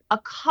a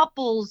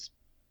couple's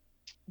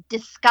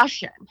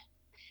discussion.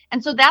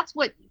 And so that's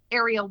what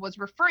Ariel was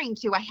referring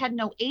to. I had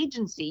no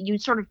agency. You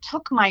sort of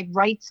took my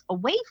rights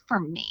away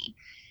from me.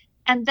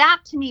 And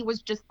that, to me,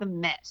 was just the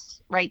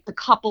miss, right? The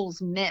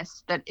couple's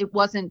miss, that it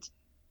wasn't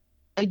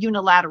a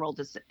unilateral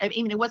decision. I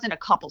mean, it wasn't a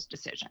couple's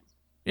decision.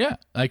 Yeah,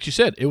 like you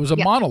said, it was a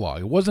monologue.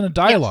 It wasn't a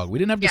dialogue. We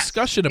didn't have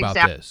discussion about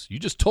this. You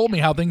just told me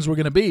how things were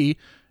going to be,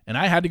 and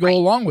I had to go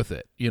along with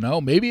it. You know,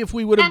 maybe if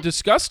we would have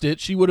discussed it,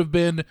 she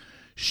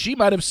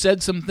might have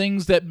said some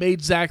things that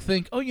made Zach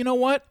think, oh, you know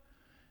what?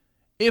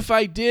 If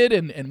I did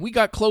and we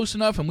got close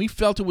enough and we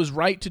felt it was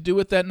right to do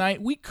it that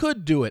night, we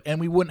could do it,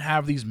 and we wouldn't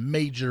have these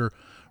major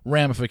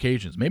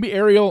ramifications. Maybe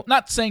Ariel,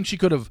 not saying she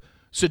could have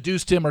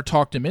seduced him or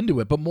talked him into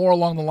it, but more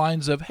along the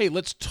lines of, hey,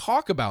 let's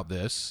talk about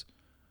this.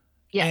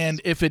 Yes.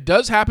 And if it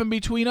does happen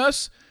between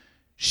us,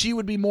 she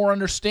would be more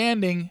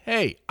understanding.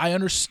 Hey, I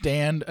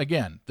understand.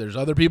 Again, there's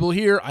other people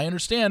here. I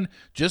understand.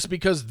 Just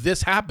because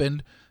this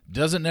happened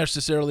doesn't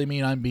necessarily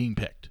mean I'm being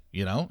picked,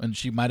 you know? And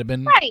she might have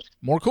been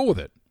more cool with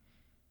it.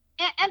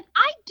 And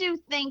I do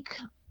think,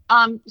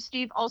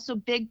 Steve, also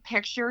big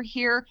picture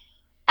here,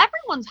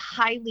 everyone's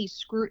highly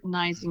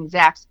scrutinizing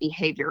Zach's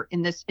behavior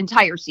in this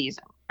entire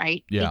season,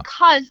 right? Yeah.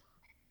 Because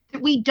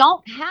we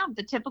don't have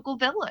the typical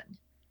villain.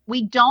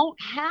 We don't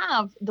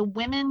have the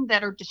women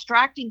that are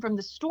distracting from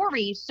the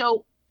story.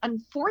 So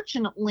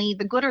unfortunately,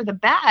 the good or the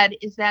bad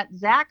is that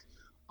Zach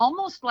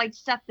almost like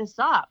set this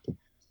up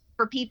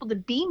for people to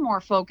be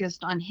more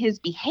focused on his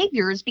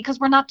behaviors because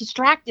we're not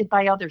distracted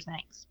by other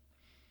things.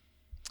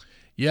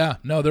 Yeah,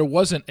 no, there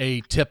wasn't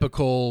a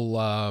typical,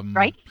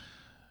 right?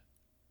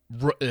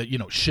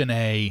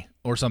 Shanae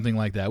or something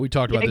like that. We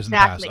talked about this in the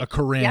past. A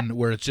Corinne,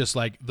 where it's just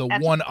like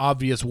that's one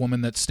obvious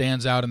woman that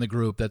stands out in the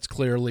group that's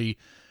clearly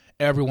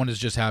everyone is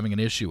just having an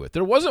issue with.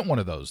 There wasn't one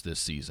of those this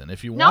season.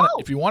 If you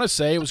want to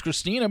say it was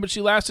Christina, but she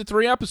lasted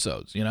 3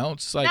 episodes. You know,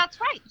 it's like that's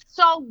right.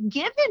 So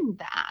given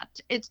that,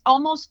 it's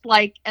almost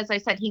like, as I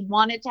said, he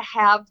wanted to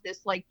have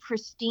this like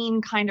pristine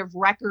kind of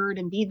record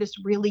and be this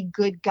really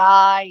good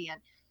guy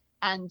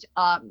and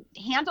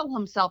handle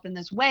himself in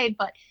this way,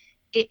 but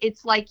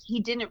it's like he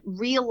didn't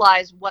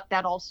realize what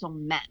that also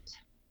meant.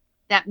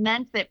 That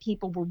meant that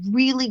people were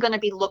really going to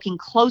be looking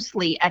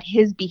closely at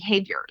his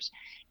behaviors.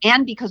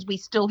 And because we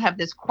still have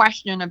this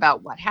question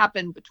about what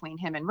happened between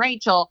him and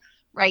Rachel,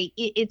 right?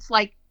 It's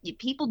like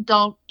people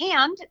don't,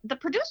 and the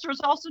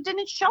producers also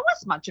didn't show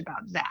us much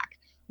about Zach.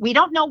 We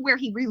don't know where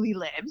he really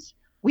lives.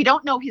 We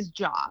don't know his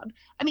job.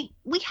 I mean,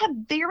 we have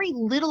very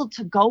little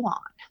to go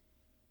on.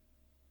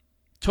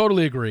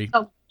 Totally agree.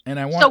 So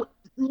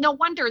no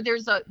wonder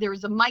there's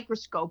a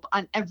microscope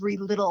on every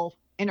little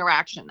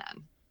interaction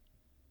then.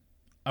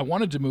 I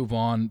wanted to move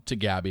on to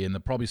Gabby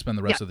and probably spend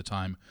the rest of the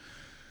time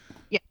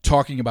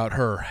talking about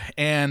her.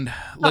 And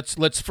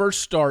let's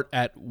first start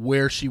at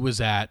where she was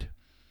at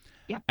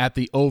at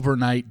the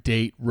overnight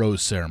date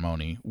rose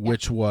ceremony,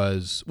 which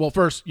was, well,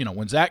 first,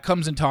 when Zach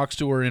comes and talks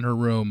to her in her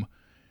room,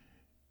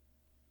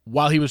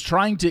 while he was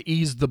trying to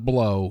ease the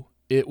blow,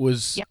 it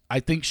was, I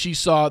think she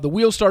saw, the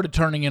wheels started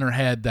turning in her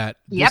head that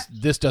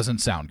this doesn't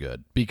sound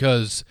good,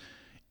 because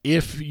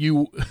if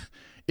you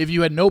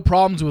had no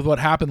problems with what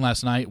happened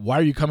last night, why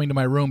are you coming to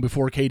my room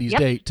before Katie's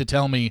date to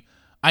tell me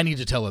I need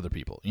to tell other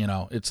people?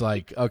 It's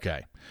like,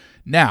 okay.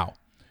 Now,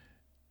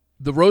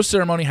 the rose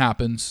ceremony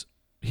happens.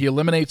 He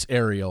eliminates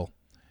Ariel.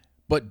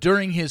 But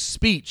during his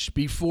speech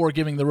before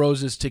giving the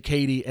roses to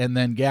Katie and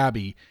then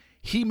Gabby,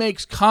 he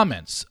makes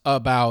comments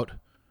about,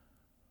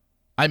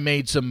 I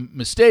made some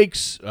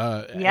mistakes.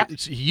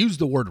 He used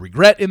the word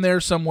regret in there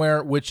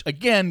somewhere, which,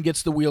 again,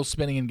 gets the wheels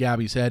spinning in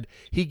Gabby's head.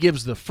 He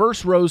gives the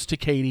first rose to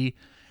Katie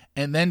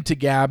and then to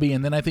Gabby,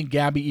 and then I think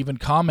Gabby even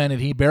commented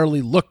he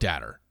barely looked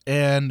at her.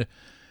 And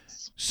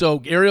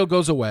so Ariel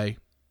goes away.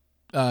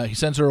 He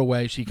sends her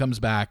away. She comes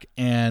back,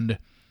 and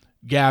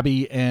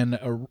Gabby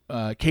and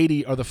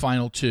Katie are the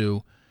final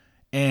two.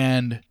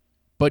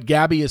 But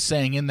Gabby is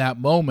saying in that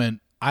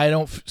moment,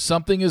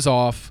 something is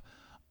off.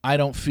 I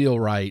don't feel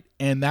right.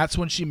 And that's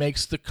when she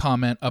makes the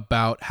comment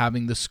about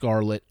having the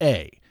scarlet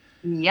A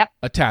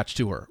attached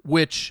to her,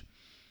 which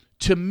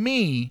to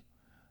me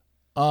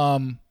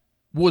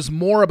was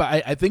more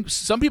about, I think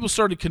some people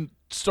started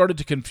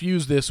to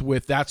confuse this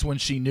with, that's when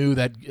she knew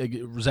that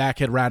Zach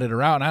had ratted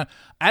her out. And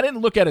I didn't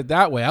look at it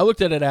that way. I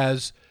looked at it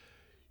as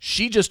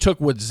she just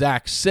took what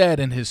Zach said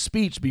in his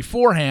speech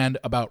beforehand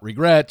about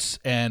regrets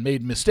and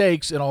made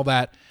mistakes and all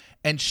that,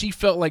 and she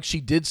felt like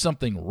she did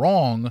something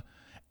wrong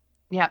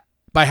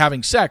by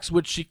having sex,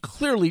 which she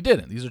clearly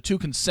didn't. These are two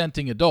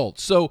consenting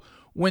adults. So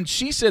when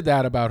she said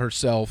that about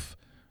herself,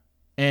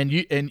 and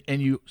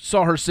you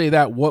saw her say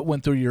that, what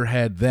went through your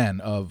head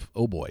then of,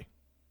 oh boy?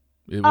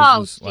 It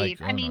was Steve,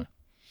 like, I mean,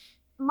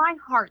 my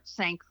heart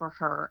sank for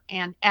her.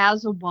 And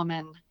as a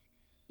woman,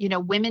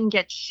 women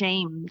get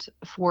shamed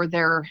for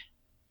their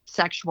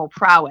sexual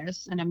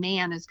prowess, and a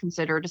man is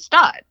considered a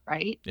stud,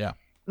 right? Yeah.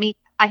 I mean,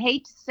 I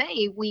hate to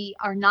say we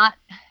are not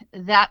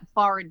that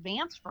far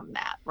advanced from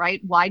that,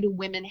 right? Why do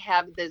women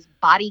have this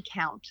body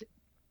count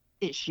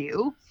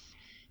issue?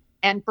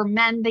 And for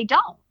men, they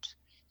don't.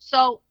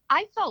 So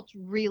I felt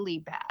really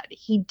bad.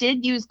 He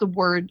did use the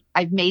word,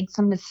 I've made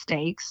some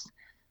mistakes.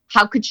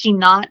 How could she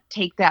not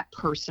take that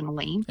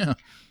personally? Yeah.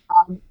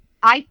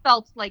 I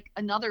felt like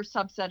another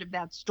subset of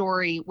that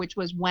story, which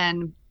was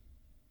when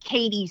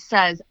Katie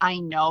says, I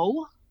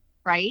know,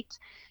 right?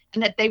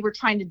 And that they were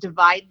trying to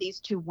divide these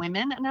two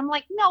women. And I'm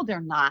like, no,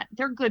 they're not.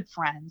 They're good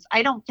friends.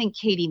 I don't think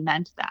Katie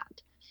meant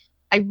that.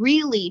 I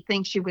really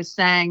think she was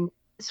saying,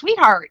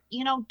 sweetheart,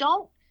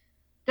 don't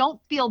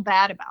feel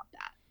bad about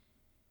that,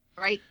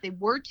 right? They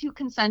were two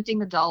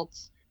consenting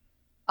adults.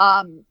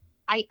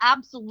 I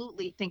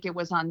absolutely think it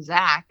was on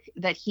Zach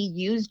that he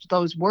used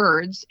those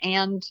words,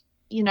 and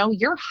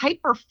you're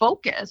hyper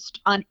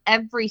focused on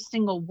every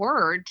single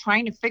word,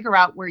 trying to figure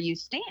out where you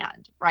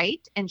stand,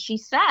 right? And she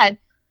said,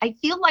 I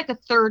feel like a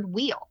third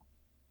wheel,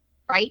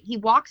 right? He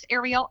walks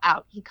Ariel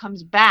out. He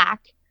comes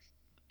back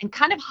and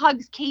kind of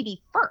hugs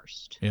Katie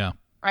first. Yeah.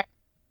 Right.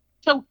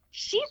 So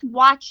she's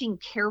watching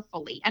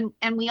carefully.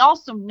 And we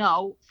also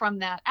know from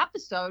that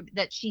episode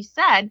that she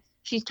said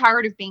she's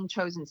tired of being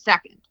chosen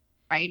second,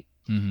 right?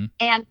 Mm-hmm.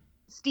 And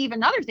Steve,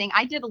 another thing,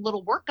 I did a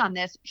little work on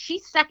this.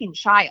 She's second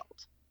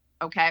child,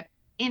 okay,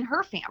 in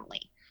her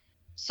family.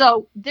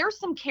 So there's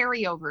some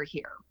carryover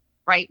here,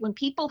 right? When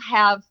people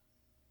have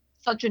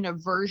such an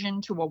aversion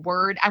to a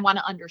word, I want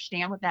to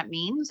understand what that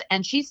means.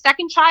 And she's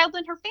second child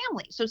in her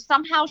family. So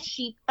somehow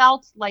she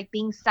felt like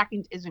being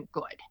second isn't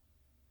good,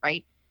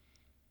 right?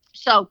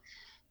 So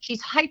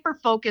she's hyper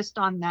focused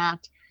on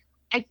that.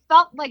 I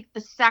felt like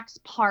the sex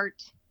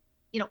part,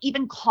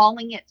 even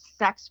calling it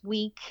sex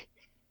week,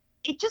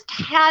 it just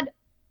had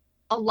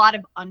a lot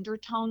of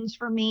undertones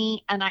for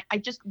me. And I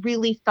just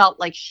really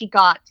felt like she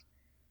got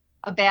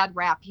a bad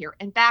rap here.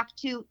 And back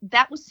to,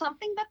 that was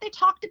something that they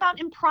talked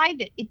about in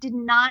private. It did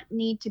not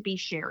need to be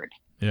shared.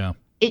 Yeah.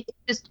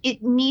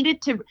 It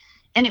needed to,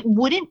 and it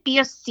wouldn't be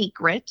a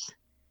secret.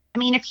 I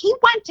mean, if he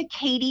went to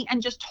Katie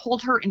and just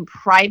told her in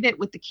private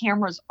with the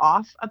cameras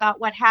off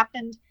about what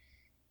happened,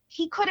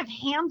 he could have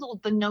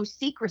handled the no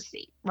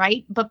secrecy,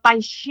 right? But by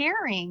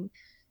sharing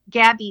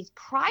Gabby's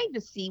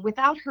privacy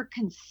without her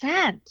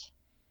consent,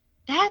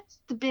 that's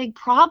the big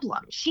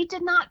problem. She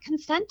did not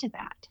consent to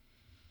that,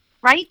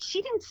 right?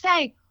 She didn't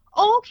say,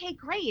 oh, okay,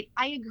 great,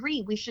 I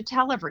agree, we should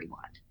tell everyone.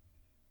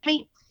 I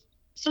mean,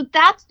 so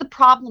that's the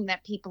problem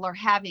that people are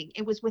having.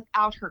 It was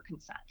without her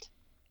consent.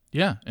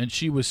 Yeah, and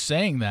she was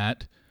saying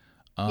that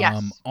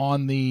Yes.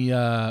 on the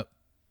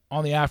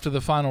After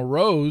the Final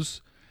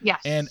Rose.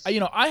 Yes. And,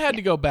 I had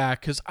to go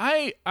back because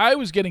I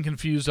was getting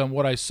confused on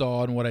what I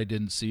saw and what I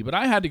didn't see, but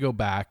I had to go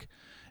back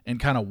and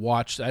kind of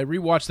watch. I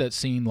rewatched that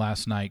scene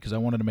last night because I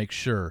wanted to make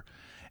sure.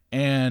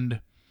 And,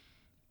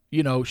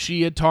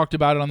 she had talked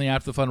about it on the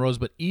After the Final Rose,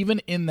 but even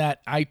in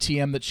that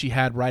ITM that she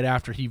had right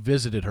after he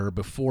visited her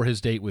before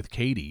his date with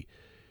Katie,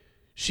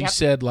 she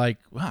said, like,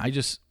 well,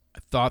 I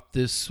thought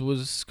this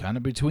was kind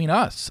of between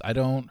us.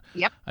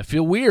 Yep. I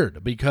feel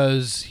weird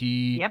because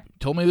he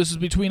told me this is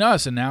between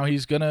us, and now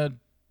he's going to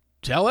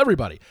tell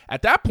everybody.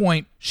 At that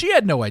point, she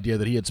had no idea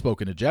that he had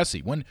spoken to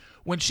Jesse. When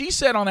she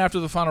said on After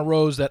the Final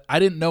Rose that I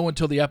didn't know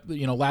until the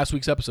last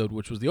week's episode,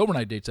 which was the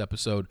Overnight Dates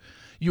episode,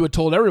 you had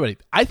told everybody.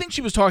 I think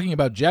she was talking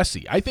about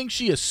Jesse. I think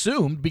she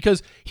assumed,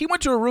 because he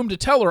went to her room to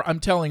tell her, I'm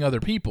telling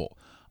other people.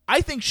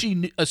 I think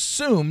she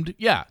assumed,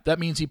 that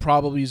means he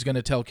probably is going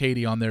to tell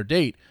Katie on their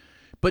date.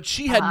 But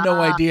she had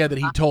no idea that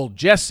he told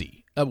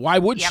Jesse. Why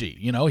would she?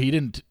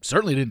 He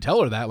certainly didn't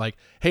tell her that, like,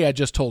 hey, I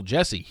just told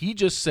Jesse. He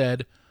just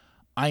said,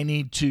 I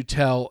need to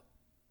tell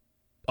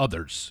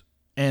others.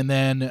 And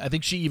then I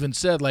think she even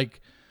said,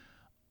 like,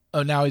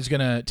 oh, now he's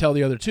going to tell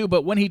the other two.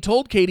 But when he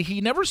told Katie,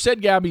 he never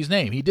said Gabby's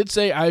name. He did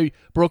say, I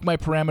broke my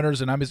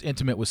parameters and I'm as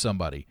intimate with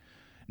somebody.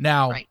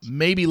 Now,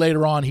 maybe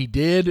later on he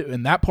did,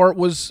 and that part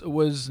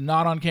was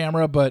not on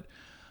camera, but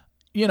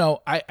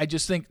I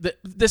just think that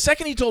the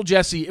second he told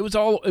Jesse, it was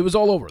all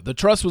over. The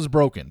trust was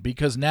broken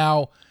because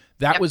now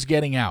that was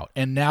getting out.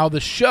 And now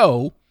the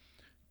show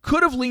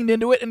could have leaned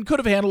into it and could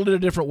have handled it a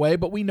different way,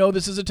 but we know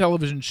this is a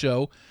television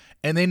show,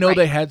 and they know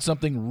they had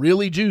something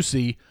really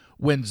juicy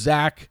when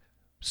Zach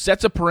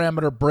sets a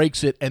parameter,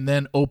 breaks it, and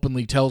then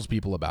openly tells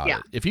people about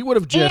it. If he would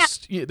have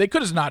they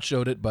could have not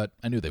showed it, but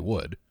I knew they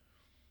would.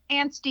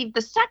 And Steve,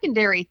 the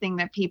secondary thing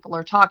that people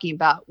are talking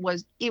about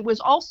was it was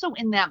also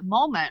in that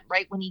moment,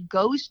 right, when he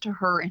goes to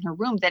her in her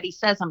room that he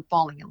says, I'm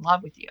falling in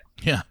love with you.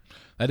 Yeah,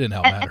 that didn't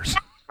help matters.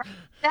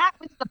 That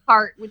was the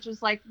part which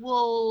is like,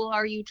 well,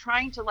 are you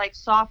trying to like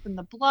soften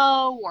the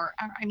blow? Or,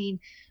 I mean,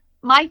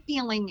 my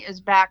feeling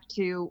is back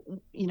to,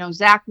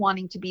 Zach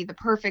wanting to be the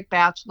perfect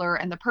bachelor,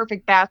 and the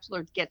perfect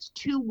bachelor gets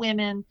two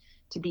women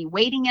to be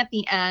waiting at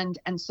the end.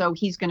 And so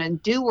he's going to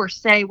do or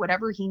say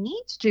whatever he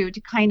needs to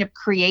kind of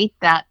create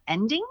that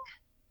ending.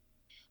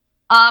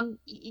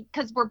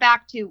 Because we're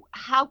back to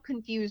how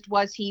confused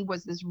was he?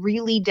 Was this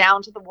really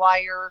down to the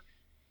wire?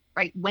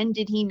 Right? When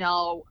did he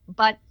know?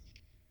 But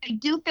I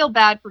do feel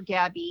bad for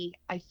Gabby.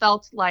 I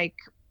felt like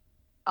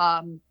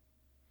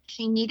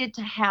she needed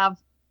to have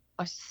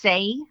a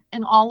say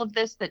in all of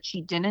this that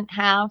she didn't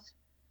have.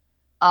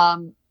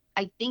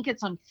 I think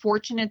it's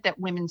unfortunate that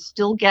women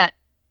still get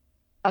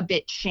a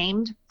bit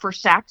shamed for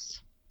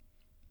sex,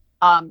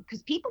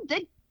 because people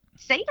did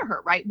say to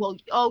her, right, well,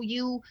 oh,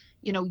 you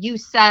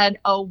said,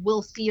 oh,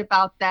 we'll see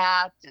about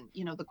that, and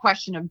the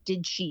question of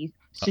did she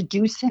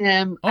seduce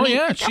him?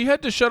 She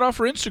had to shut off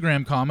her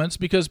Instagram comments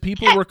because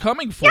people were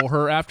coming for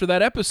her after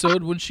that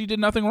episode when she did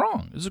nothing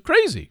wrong. It was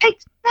crazy.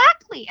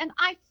 Exactly. And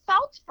I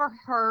felt for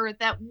her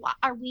that,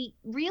 are we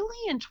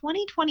really in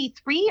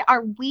 2023?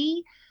 Are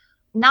we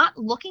not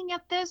looking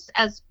at this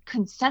as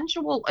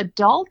consensual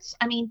adults?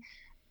 I mean,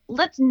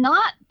 let's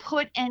not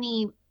put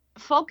any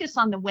focus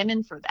on the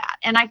women for that.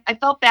 And I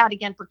felt bad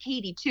again for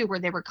Katie too, where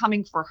they were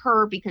coming for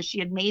her because she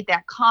had made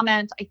that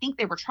comment. I think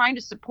they were trying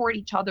to support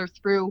each other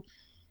through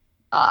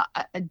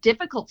a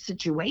difficult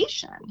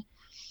situation.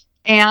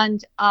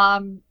 And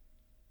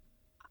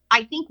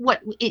I think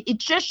it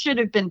just should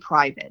have been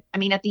private. I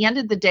mean, at the end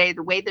of the day,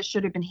 the way this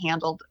should have been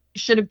handled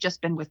should have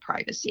just been with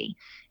privacy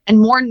and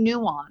more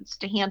nuance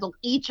to handle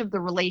each of the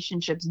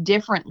relationships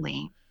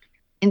differently,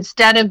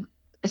 instead of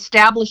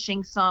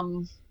establishing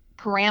some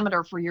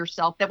parameter for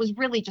yourself that was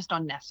really just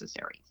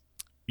unnecessary.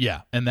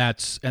 Yeah, and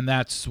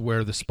that's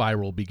where the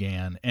spiral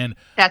began. And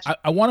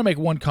I want to make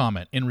one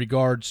comment in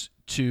regards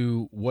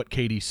to what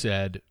Katie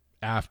said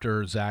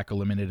after Zach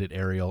eliminated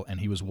Ariel and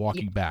he was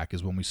walking back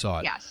is when we saw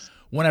it. Yes.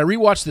 When I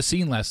rewatched the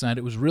scene last night,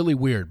 it was really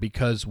weird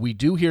because we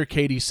do hear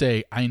Katie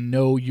say, I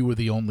know you were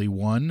the only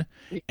one,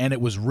 and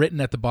it was written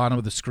at the bottom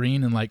of the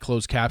screen in like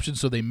closed captions,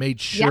 so they made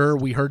sure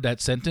we heard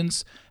that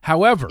sentence.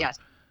 However,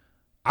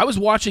 I was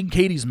watching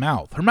Katie's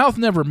mouth. Her mouth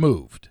never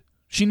moved.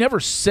 She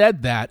never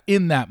said that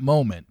in that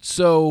moment.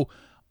 So,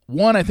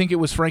 one, I think it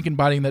was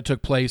Frankenbiting that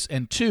took place.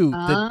 And two,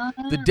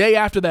 the day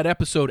after that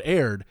episode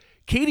aired,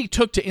 Katie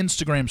took to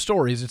Instagram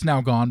stories. It's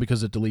now gone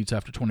because it deletes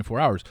after 24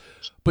 hours.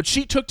 But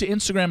she took to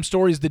Instagram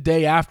stories the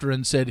day after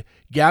and said,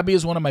 Gabby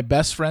is one of my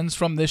best friends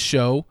from this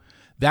show.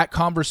 That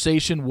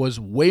conversation was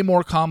way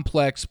more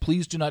complex.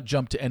 Please do not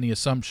jump to any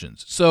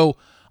assumptions. So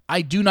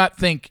I do not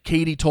think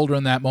Katie told her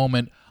in that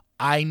moment,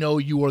 I know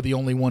you are the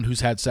only one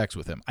who's had sex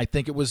with him. I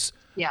think it was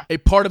a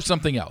part of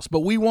something else. But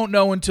we won't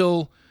know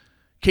until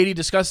Katie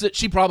discusses it.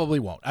 She probably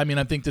won't. I mean,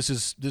 I think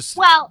this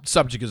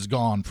subject is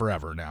gone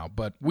forever now,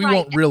 but we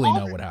won't really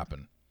know what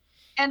happened.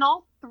 And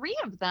all three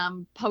of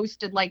them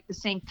posted like the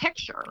same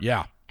picture.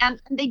 Yeah. And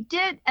they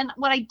did. And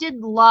what I did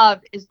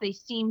love is they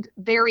seemed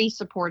very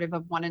supportive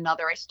of one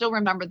another. I still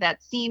remember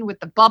that scene with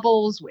the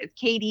bubbles with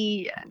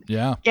Katie and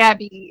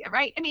Gabby,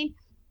 right? I mean,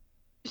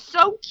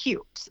 so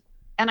cute.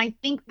 And I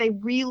think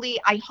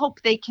I hope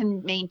they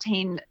can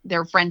maintain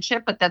their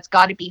friendship, but that's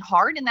got to be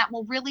hard. And that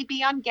will really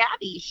be on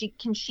Gabby.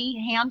 Can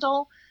she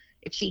handle,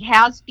 if she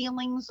has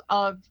feelings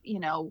of,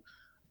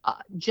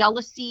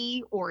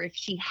 jealousy, or if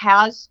she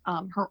has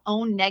her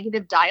own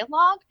negative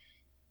dialogue,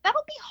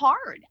 that'll be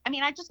hard. I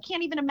mean, I just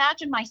can't even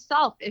imagine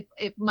myself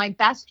if my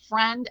best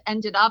friend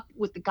ended up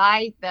with the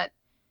guy that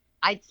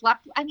I'd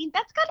slept. I mean,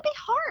 that's got to be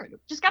hard.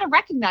 Just got to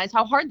recognize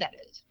how hard that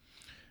is.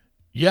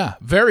 Yeah,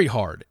 very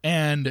hard.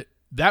 And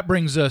that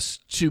brings us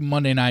to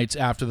Monday nights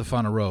after the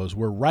Fun Rose,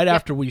 where right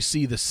after we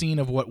see the scene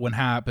of what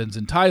happens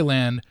in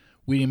Thailand,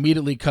 we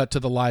immediately cut to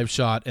the live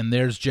shot, and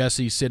there's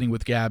Jessie sitting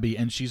with Gabby,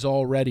 and she's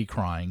already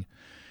crying.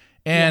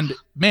 And,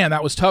 man,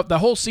 that was tough. The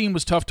whole scene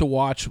was tough to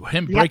watch.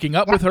 Him breaking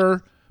up with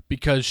her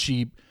because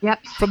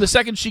from the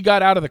second she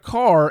got out of the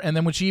car, and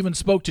then when she even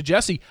spoke to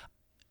Jessie,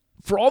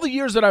 for all the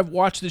years that I've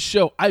watched this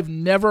show, I've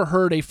never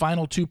heard a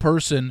final two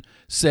person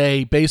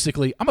say,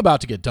 basically, I'm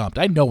about to get dumped.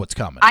 I know what's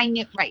coming. I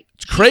knew, right.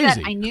 It's crazy.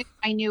 Said, I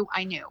knew.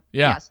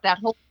 Yeah. Yes, that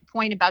whole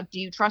point about do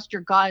you trust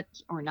your gut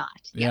or not?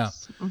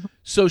 Yes. Yeah. Mm-hmm.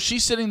 So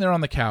she's sitting there on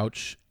the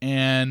couch,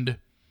 and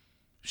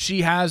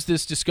she has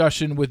this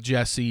discussion with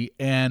Jessie,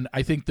 and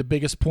I think the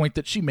biggest point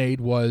that she made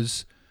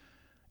was,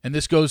 and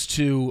this goes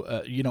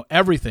to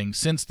everything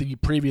since the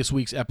previous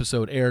week's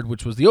episode aired,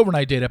 which was the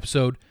overnight date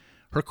episode.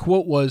 Her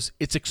quote was,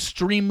 "It's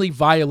extremely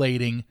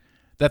violating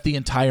that the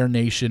entire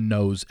nation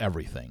knows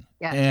everything."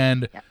 Yes.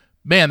 And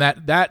man,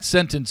 that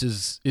sentence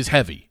is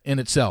heavy in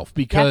itself,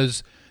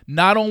 because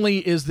not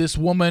only is this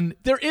woman,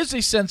 there is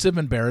a sense of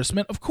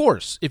embarrassment, of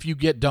course, if you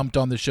get dumped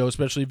on the show,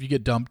 especially if you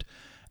get dumped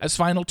as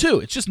final two.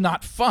 It's just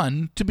not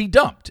fun to be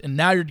dumped. And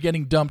now you're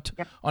getting dumped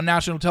on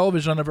national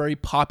television on a very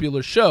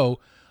popular show.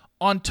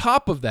 On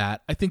top of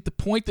that, I think the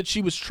point that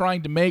she was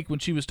trying to make when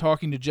she was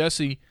talking to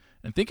Jessie,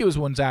 I think it was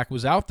when Zach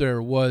was out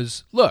there,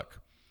 was, look,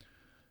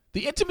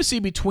 the intimacy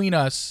between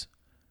us,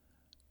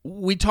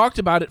 we talked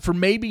about it for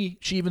maybe,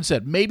 she even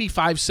said, maybe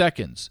 5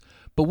 seconds,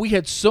 but we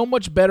had so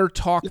much better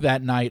talk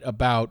that night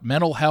about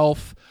mental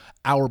health,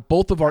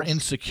 both of our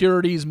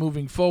insecurities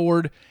moving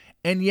forward,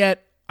 and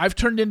yet I've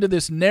turned into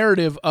this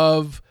narrative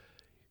of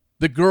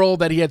the girl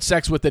that he had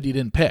sex with that he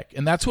didn't pick,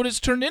 and that's what it's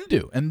turned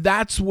into, and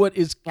that's what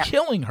is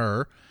killing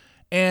her.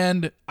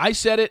 And I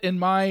said it in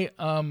my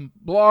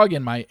blog,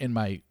 in my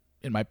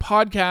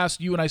podcast.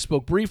 You and I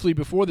spoke briefly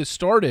before this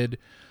started.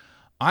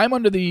 I'm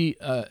under the,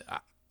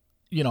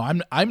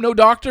 I'm no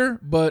doctor,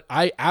 but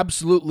I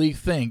absolutely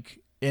think,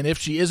 and if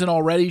she isn't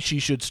already, she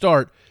should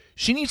start.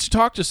 She needs to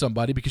talk to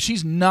somebody because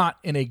she's not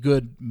in a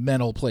good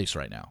mental place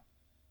right now.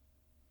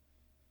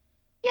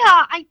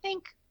 Yeah, I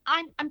think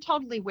I'm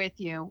totally with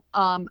you.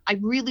 I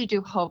really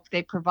do hope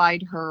they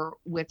provide her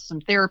with some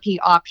therapy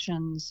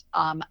options.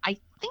 I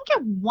think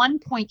at one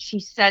point she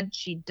said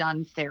she'd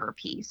done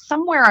therapy.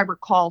 Somewhere I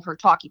recall her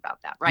talking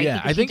about that, right? Yeah,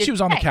 because I think she was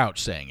on the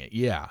couch saying it.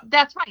 Yeah.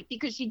 That's right,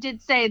 because she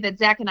did say that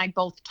Zach and I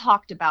both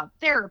talked about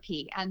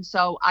therapy. And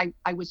so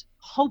I was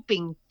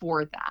hoping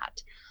for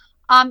that.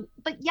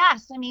 But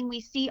yes, I mean,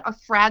 we see a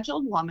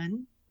fragile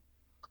woman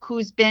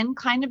who's been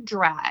kind of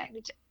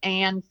dragged.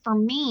 And for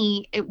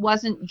me, it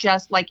wasn't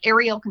just like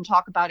Ariel can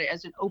talk about it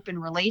as an open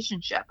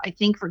relationship. I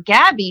think for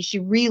Gabby, she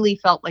really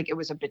felt like it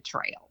was a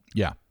betrayal.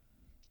 Yeah.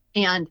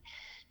 And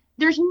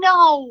there's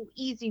no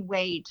easy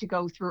way to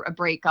go through a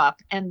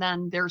breakup. And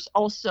then there's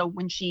also,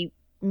 when she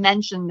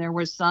mentioned there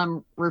was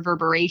some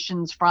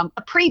reverberations from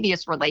a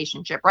previous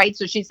relationship, right?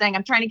 So she's saying,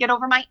 I'm trying to get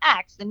over my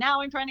ex, and now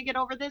I'm trying to get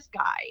over this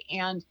guy.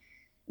 And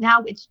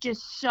now it's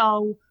just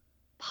so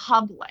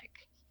public,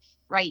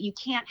 right? You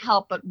can't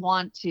help but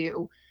want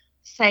to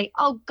say,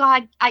 oh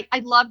God,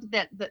 I loved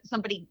that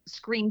somebody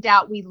screamed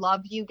out, we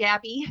love you,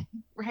 Gabby,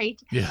 right?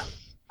 Yeah.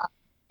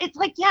 It's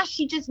like, yeah,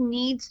 she just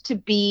needs to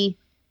be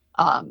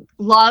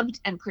loved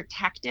and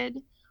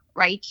protected,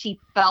 right? She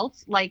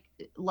felt like,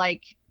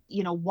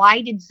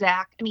 why did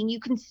Zach, I mean, you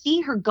can see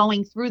her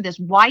going through this.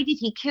 Why did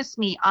he kiss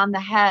me on the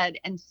head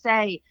and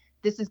say,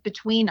 this is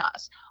between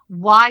us?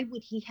 Why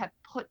would he have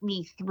put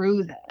me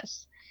through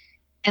this?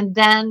 And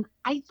then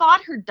I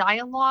thought her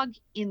dialogue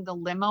in the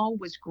limo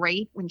was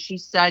great when she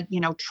said,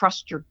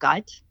 trust your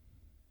gut,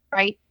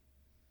 right?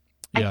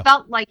 Yeah. I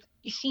felt like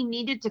she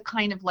needed to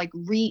kind of like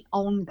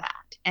re-own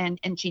that.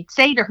 And she'd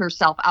say to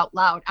herself out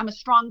loud, I'm a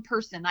strong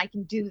person. I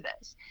can do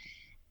this.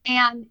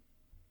 And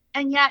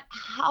yet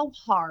how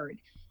hard.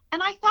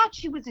 And I thought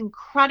she was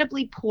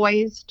incredibly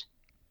poised.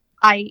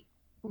 I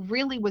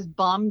really was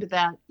bummed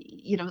that,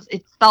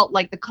 it felt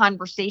like the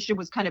conversation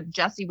was kind of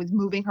Jessie was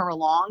moving her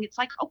along. It's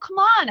like, oh, come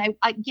on.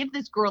 I give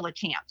this girl a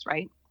chance,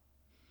 right?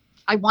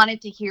 I wanted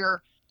to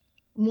hear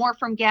more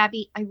from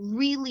Gabby. I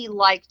really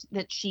liked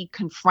that she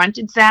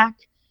confronted Zach,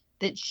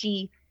 that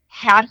she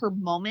had her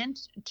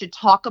moment to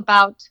talk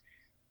about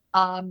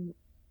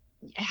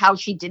how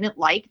she didn't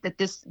like that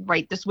this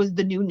was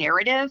the new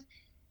narrative.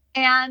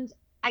 And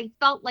I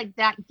felt like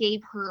that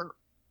gave her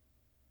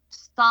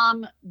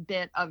some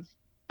bit of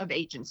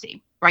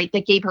agency, right?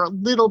 That gave her a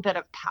little bit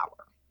of power.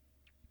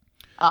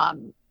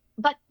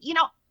 But,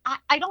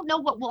 I don't know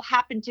what will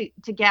happen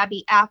to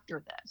Gabby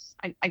after this.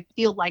 I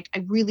feel like I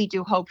really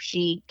do hope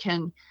she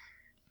can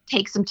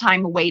take some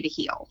time away to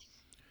heal.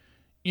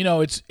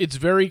 It's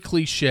very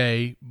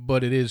cliche,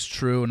 but it is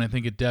true, and I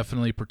think it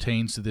definitely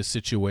pertains to this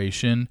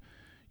situation.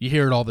 You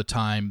hear it all the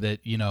time that,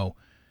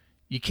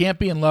 you can't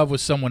be in love with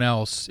someone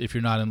else if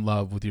you're not in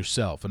love with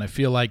yourself. And I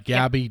feel like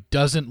Gabby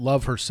doesn't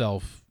love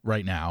herself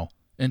right now.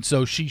 And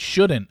so she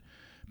shouldn't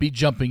be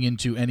jumping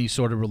into any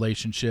sort of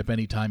relationship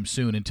anytime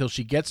soon until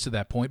she gets to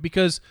that point,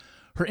 because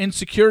her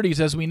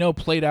insecurities, as we know,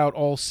 played out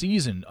all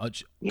season,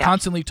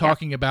 constantly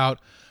talking about,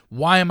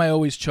 why am I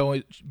always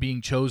being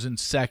chosen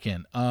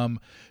second?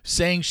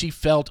 Saying she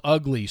felt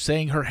ugly,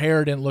 saying her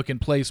hair didn't look in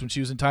place when she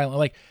was in Thailand.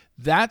 Like,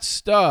 that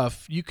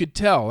stuff, you could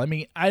tell. I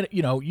mean,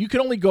 you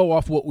can only go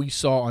off what we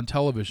saw on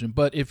television.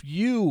 But if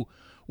you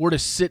were to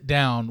sit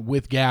down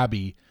with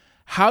Gabby,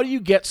 how do you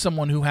get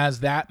someone who has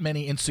that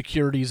many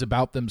insecurities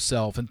about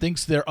themselves and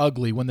thinks they're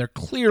ugly when they're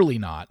clearly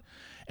not,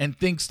 and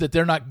thinks that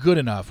they're not good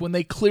enough when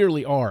they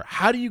clearly are?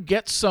 How do you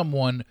get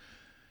someone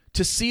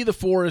to see the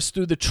forest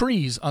through the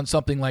trees on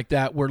something like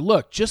that, where,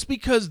 look, just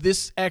because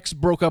this ex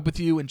broke up with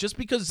you and just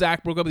because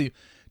Zach broke up with you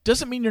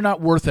doesn't mean you're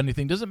not worth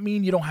anything, doesn't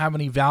mean you don't have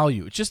any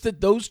value. It's just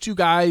that those two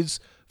guys,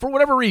 for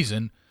whatever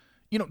reason,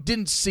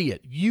 didn't see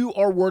it. You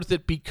are worth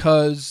it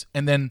because,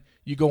 and then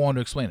you go on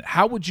to explain it.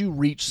 How would you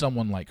reach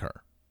someone like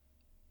her?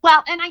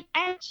 Well, and I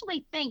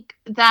actually think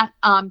that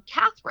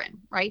Catherine,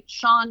 right,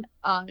 Sean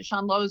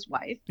Lowe's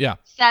wife,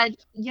 said,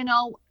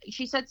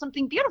 she said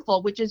something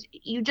beautiful, which is,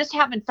 you just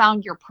haven't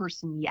found your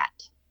person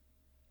yet,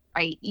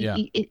 right?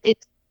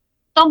 It's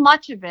so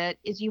much of it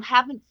is you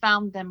haven't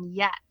found them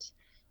yet.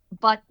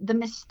 But the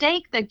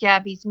mistake that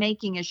Gabby's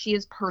making is she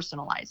is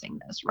personalizing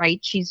this, right?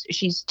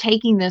 She's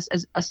taking this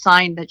as a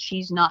sign that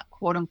she's not,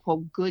 quote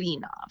unquote, good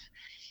enough,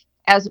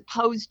 as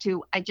opposed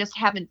to, I just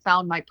haven't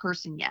found my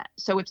person yet.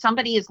 So if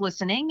somebody is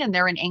listening and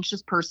they're an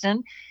anxious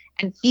person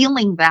and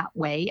feeling that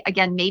way,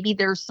 again, maybe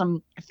there's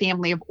some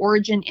family of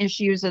origin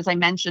issues, as I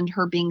mentioned,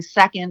 her being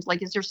second.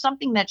 Like, is there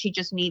something that she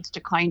just needs to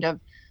kind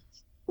of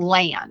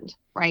land,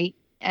 right?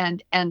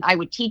 And I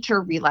would teach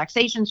her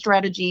relaxation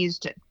strategies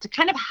to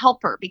kind of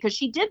help her, because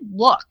she did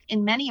look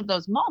in many of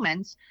those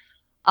moments.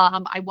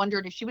 I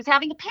wondered if she was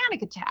having a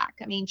panic attack.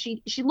 I mean,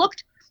 she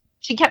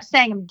kept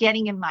saying, I'm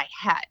getting in my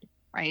head,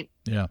 right?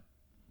 Yeah.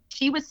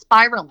 She was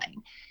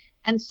spiraling.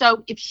 And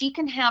so if she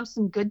can have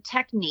some good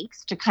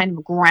techniques to kind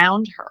of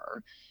ground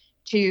her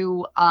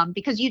to,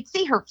 because you'd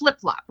see her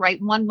flip-flop,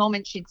 right? One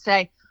moment she'd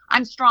say,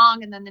 I'm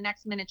strong. And then the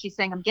next minute she's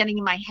saying, I'm getting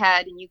in my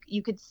head. And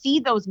you could see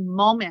those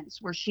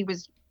moments where she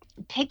was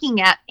picking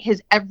at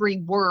his every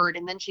word,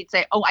 and then she'd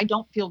say, oh, I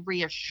don't feel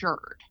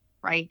reassured,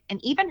 right?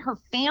 And even her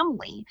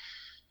family,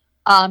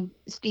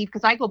 Steve,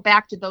 because I go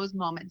back to those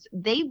moments,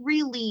 they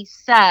really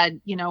said,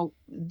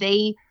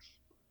 they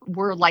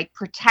were like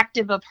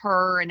protective of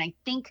her. And I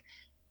think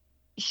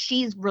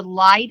she's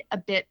relied a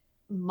bit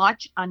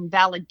much on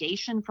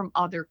validation from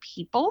other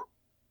people.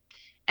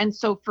 And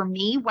so for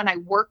me, when I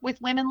work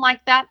with women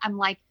like that, I'm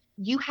like,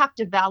 you have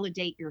to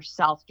validate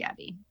yourself,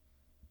 Gabby.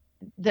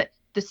 The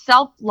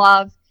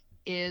self-love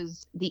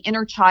is the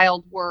inner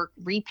child work,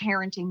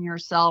 reparenting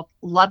yourself,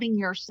 loving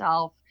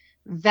yourself,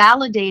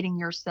 validating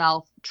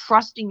yourself,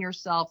 trusting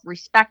yourself,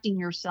 respecting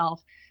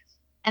yourself,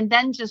 and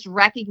then just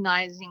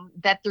recognizing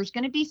that there's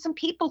going to be some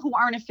people who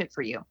aren't a fit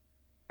for you,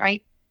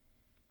 right?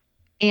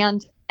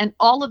 And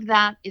all of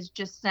that is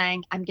just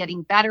saying, I'm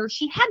getting better.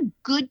 She had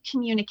good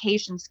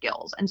communication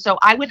skills. And so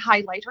I would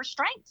highlight her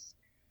strengths.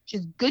 She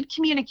has good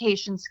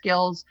communication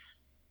skills.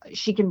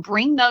 She can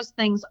bring those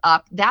things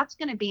up. That's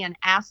going to be an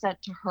asset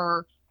to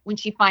her when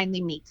she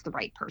finally meets the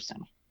right person.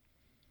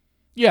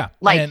 Yeah.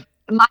 Like,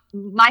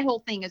 my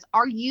whole thing is,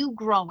 are you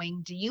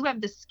growing? Do you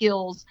have the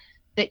skills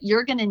that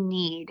you're going to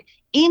need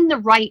in the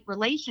right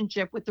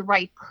relationship with the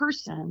right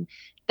person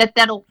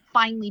that'll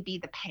finally be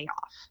the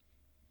payoff?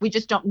 We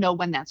just don't know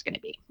when that's going to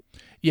be.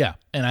 Yeah.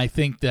 And I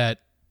think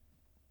that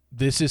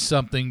this is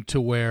something to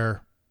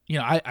where,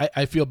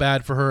 I feel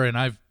bad for her, and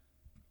I've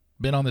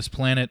been on this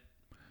planet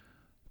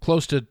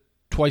close to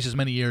twice as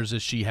many years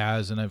as she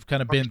has, and I've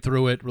kind of been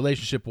through it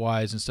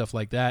relationship-wise and stuff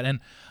like that. And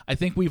I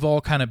think we've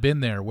all kind of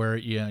been there where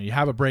you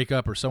have a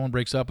breakup or someone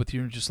breaks up with you,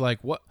 and you're just like,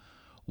 what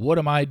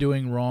am I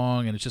doing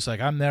wrong? And it's just like,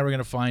 I'm never going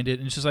to find it.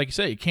 And it's just like you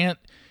say, you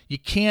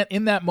can't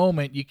in that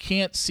moment, you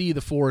can't see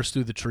the forest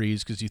through the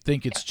trees, because you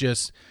think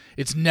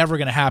it's never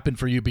going to happen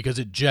for you because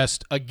it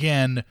just,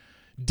 again,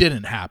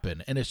 didn't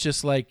happen. And it's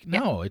just like,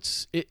 no,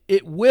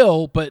 it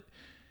will, but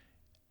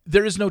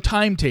there is no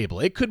timetable.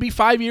 It could be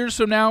 5 years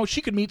from now.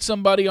 She could meet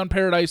somebody on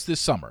Paradise this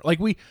summer. Like,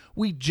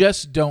 we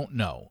just don't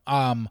know.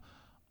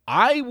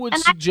 I would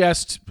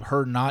suggest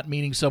her not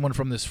meeting someone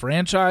from this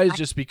franchise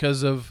just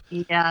because of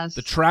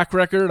the track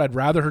record. I'd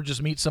rather her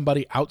just meet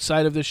somebody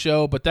outside of the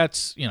show, but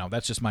that's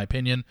just my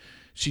opinion.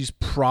 She's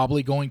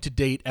probably going to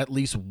date at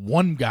least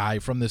one guy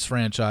from this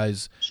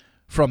franchise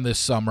from this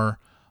summer.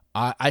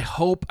 I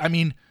hope,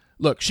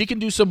 look, she can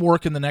do some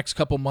work in the next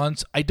couple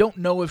months. I don't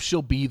know if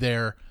she'll be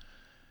there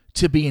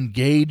to be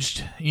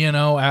engaged,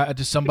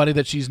 to somebody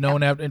that she's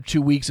known in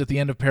 2 weeks at the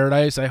end of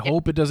Paradise. I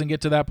hope it doesn't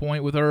get to that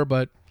point with her,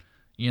 but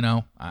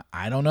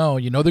I don't know.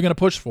 They're going to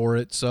push for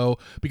it. So,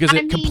 because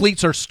it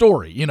completes her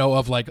story,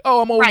 of like,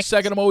 oh, I'm always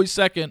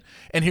second.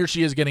 And here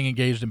she is getting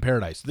engaged in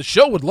Paradise. The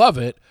show would love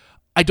it.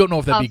 I don't know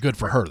if that'd be good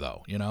for her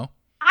though,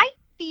 I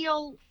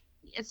feel,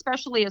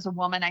 especially as a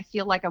woman, I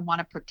feel like I want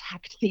to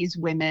protect these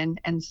women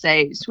and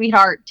say,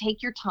 sweetheart,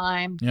 take your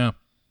time, Yeah.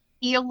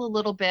 heal a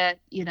little bit,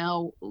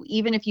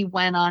 even if you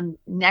went on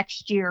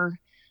next year,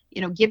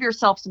 give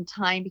yourself some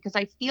time, because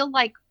I feel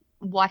like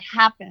what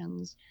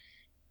happens,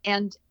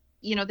 and,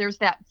 there's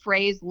that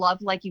phrase,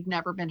 love like you've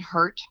never been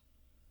hurt.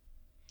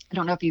 I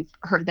don't know if you've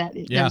heard that.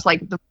 Yeah. There's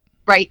like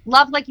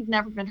love like you've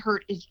never been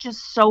hurt is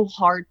just so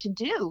hard to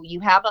do. You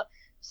have a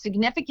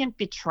significant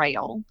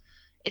betrayal.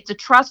 It's a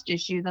trust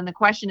issue. Then the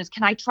question is,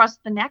 can I trust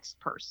the next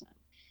person?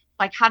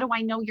 Like, how do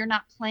I know you're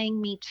not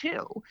playing me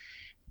too?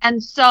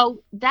 And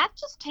so that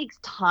just takes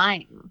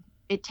time.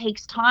 It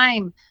takes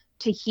time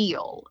to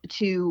heal,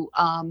 to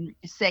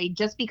say,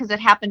 just because it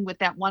happened with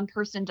that one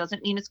person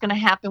doesn't mean it's going to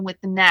happen with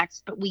the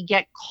next. But we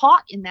get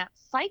caught in that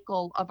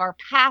cycle of our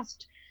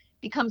past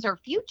becomes our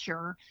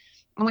future.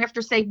 And we have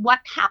to say, what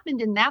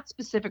happened in that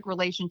specific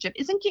relationship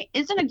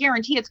isn't a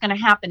guarantee it's going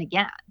to happen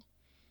again.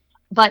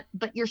 But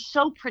you're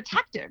so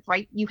protective,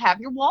 right? You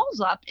have your walls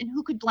up, and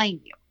who could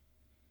blame you?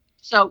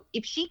 So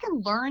if she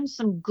can learn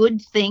some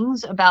good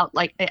things about,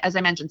 like, as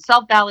I mentioned,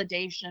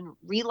 self-validation,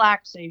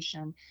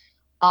 relaxation,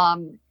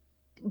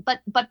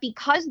 but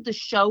because the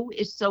show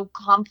is so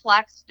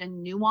complex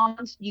and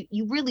nuanced,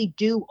 you really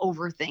do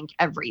overthink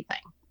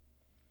everything.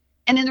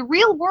 And in the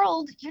real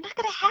world, you're not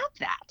going to have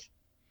that.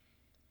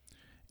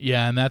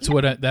 Yeah, and that's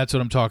what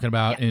I'm talking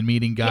about in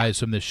meeting guys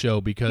from this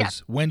show,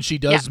 because when she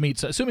does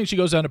meet, assuming she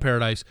goes down to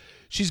Paradise,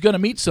 she's going to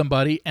meet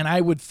somebody, and I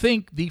would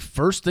think the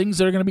first things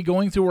that are going to be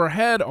going through her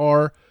head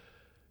are,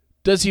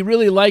 does he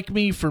really like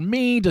me for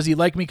me? Does he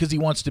like me because he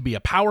wants to be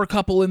a power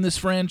couple in this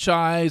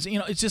franchise?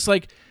 It's just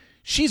like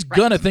she's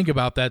going to think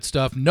about that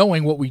stuff,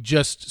 knowing what we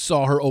just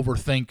saw her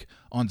overthink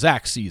on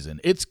Zach's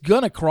season. It's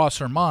going to cross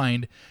her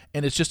mind,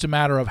 and it's just a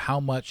matter of how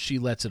much she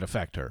lets it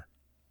affect her.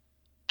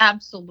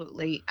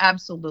 Absolutely.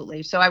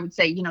 Absolutely. So I would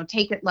say,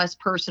 take it less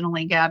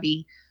personally,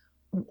 Gabby.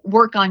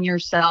 Work on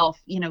yourself,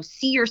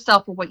 see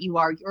yourself for what you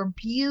are. You're a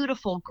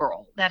beautiful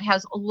girl that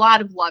has a lot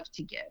of love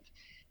to give.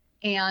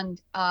 And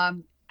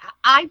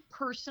I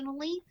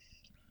personally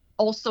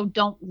also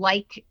don't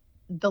like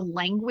the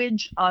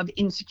language of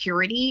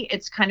insecurity.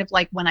 It's kind of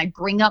like when I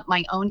bring up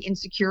my own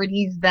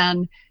insecurities,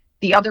 then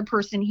the other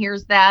person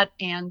hears that.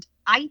 And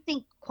I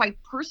think, quite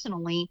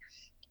personally,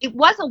 it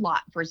was a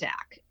lot for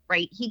Zach.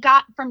 Right. He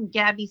got from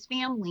Gabby's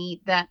family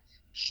that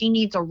she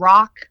needs a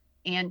rock,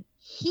 and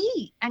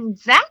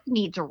Zach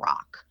needs a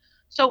rock.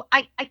 So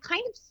I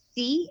kind of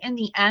see in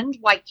the end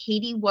why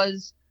Katie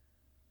was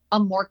a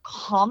more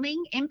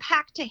calming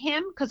impact to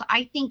him, because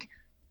I think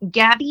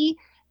Gabby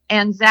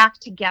and Zach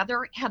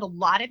together had a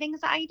lot of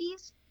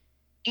anxieties.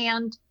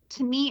 And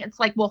to me, it's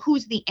like, well,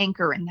 who's the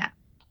anchor in that?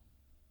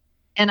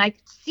 And I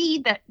see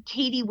that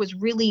Katie was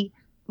really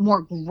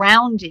more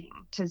grounding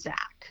to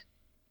Zach.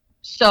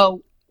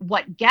 So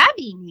what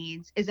Gabby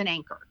needs is an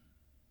anchor.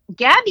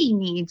 Gabby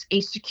needs a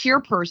secure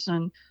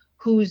person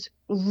who's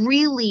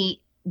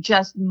really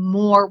just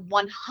more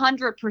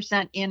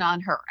 100% in on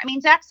her. I mean,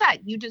 Zach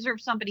said, you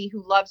deserve somebody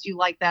who loves you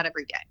like that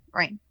every day,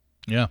 right?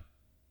 Yeah.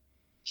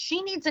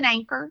 She needs an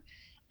anchor.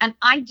 And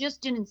I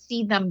just didn't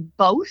see them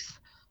both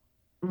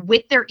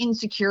with their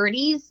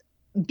insecurities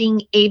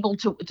being able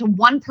to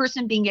one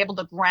person being able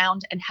to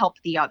ground and help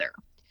the other.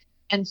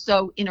 And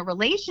so in a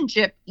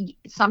relationship,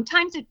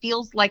 sometimes it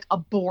feels like a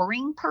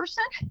boring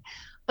person,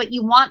 but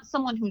you want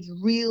someone who's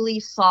really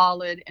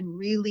solid and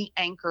really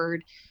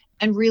anchored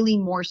and really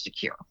more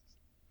secure.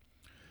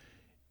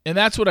 And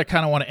that's what I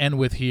kind of want to end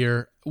with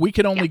here. We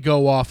can only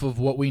go off of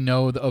what we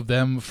know of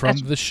them from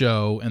the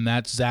show, and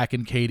that's Zach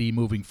and Katie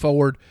moving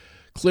forward.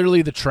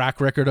 Clearly, the track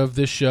record of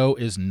this show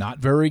is not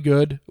very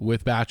good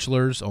with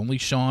bachelors. Only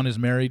Sean is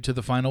married to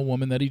the final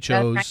woman that he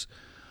chose.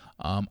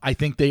 Right. I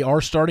think they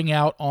are starting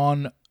out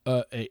on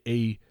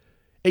a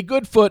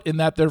good foot in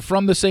that they're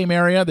from the same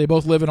area. They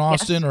both live in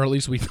Austin, or at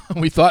least we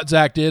thought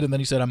Zach did. And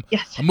then he said, I'm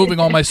moving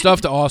all my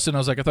stuff to Austin. I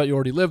was like, I thought you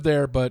already lived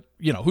there, but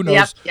who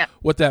knows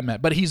what that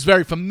meant. But he's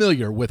very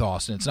familiar with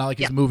Austin. It's not like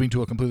he's moving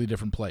to a completely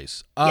different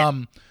place.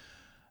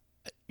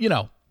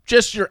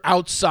 Just your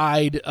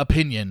outside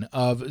opinion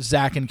of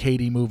Zach and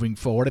Katie moving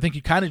forward. I think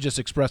you kind of just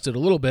expressed it a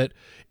little bit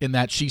in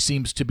that she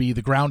seems to be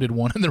the grounded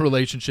one in the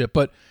relationship.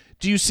 But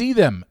do you see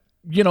them,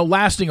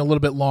 lasting a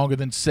little bit longer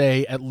than,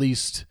 say, at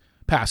least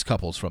past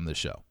couples from this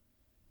show?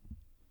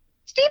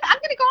 Steve, I'm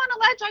going to go on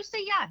a ledge. I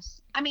say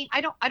yes. I mean, I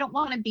don't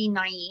want to be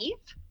naive.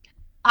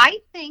 I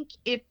think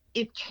if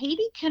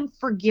Katie can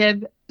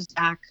forgive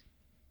Zach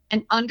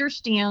and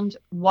understand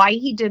why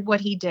he did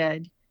what he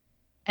did,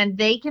 and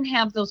they can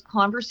have those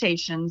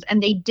conversations,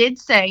 and they did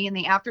say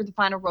after the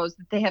final rose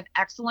that they have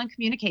excellent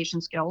communication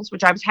skills,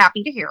 which I was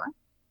happy to hear.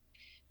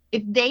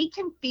 If they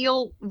can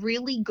feel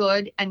really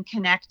good and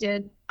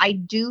connected, I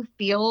do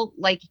feel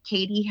like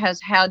Katie has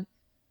had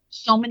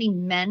so many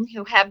men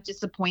who have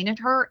disappointed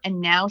her, and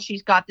now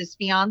she's got this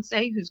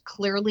fiance who's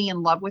clearly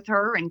in love with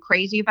her and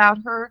crazy about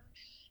her.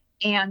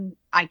 And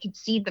I could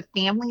see the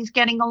families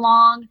getting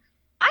along.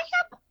 I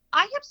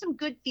have some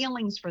good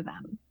feelings for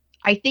them.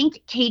 I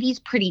think Katie's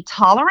pretty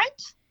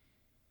tolerant.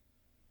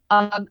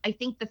 I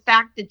think the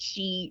fact that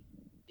she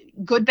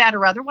good, bad,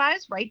 or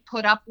otherwise, right,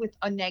 put up with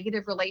a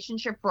negative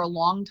relationship for a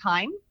long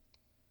time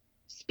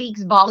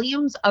speaks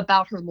volumes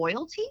about her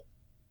loyalty.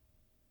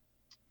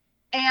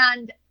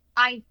 And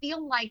I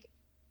feel like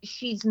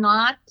she's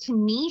not, to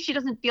me, she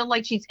doesn't feel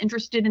like she's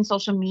interested in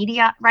social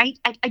media, right?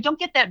 I don't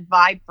get that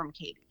vibe from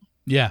Katie.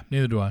 Yeah,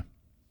 neither do I.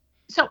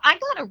 So I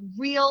got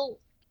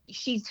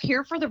she's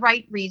here for the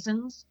right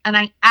reasons. And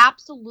I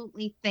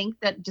absolutely think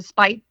that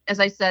despite, as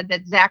I said,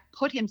 that Zach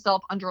put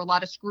himself under a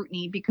lot of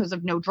scrutiny because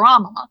of no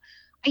drama,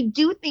 I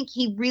do think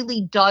he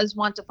really does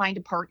want to find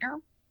a partner.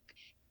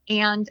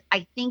 And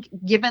I think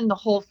given the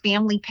whole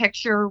family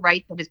picture,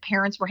 right, that his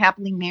parents were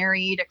happily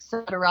married,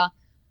 etc.,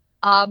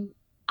 I'm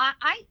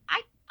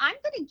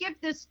going to give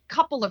this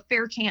couple a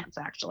fair chance,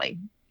 actually.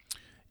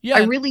 Yeah.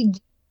 I really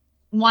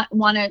want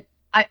to.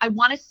 I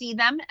want to see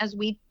them, as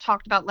we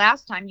talked about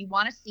last time. You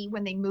want to see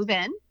when they move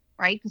in,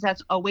 right? Because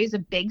that's always a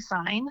big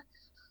sign.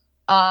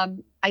 I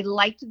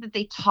liked that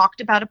they talked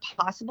about a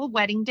possible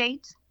wedding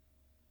date.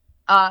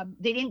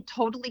 They didn't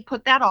totally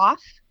put that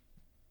off.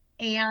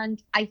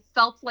 And I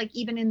felt like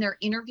even in their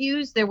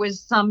interviews, there was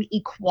some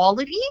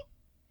equality.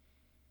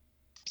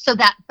 So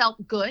that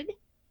felt good.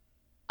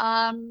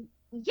 I want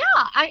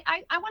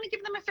to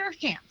give them a fair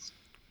chance.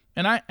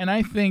 And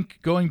I think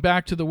going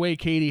back to the way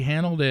Katie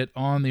handled it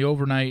on the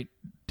overnight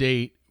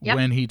date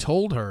when he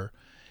told her,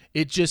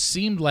 it just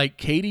seemed like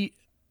Katie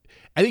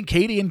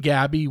and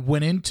Gabby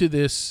went into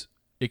this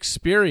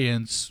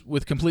experience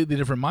with completely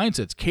different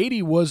mindsets.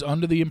 Katie was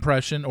under the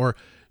impression, or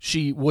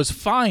she was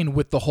fine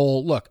with the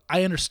whole, look,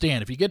 I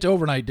understand if you get to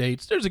overnight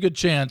dates, there's a good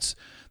chance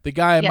the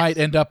guy I might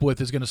end up with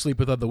is going to sleep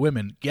with other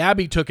women.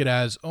 Gabby took it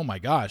as, oh my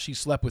gosh, he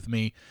slept with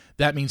me.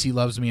 That means he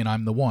loves me and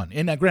I'm the one.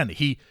 And now, granted,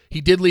 he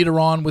did lead her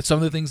on with some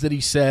of the things that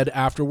he said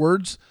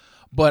afterwards,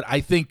 but I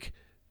think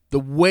the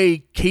way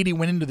Katie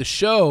went into the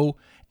show,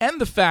 and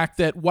the fact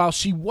that while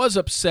she was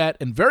upset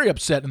and very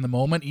upset in the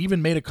moment,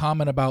 even made a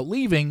comment about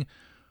leaving,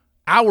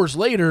 hours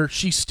later,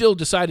 she still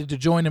decided to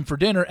join him for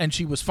dinner, and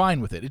she was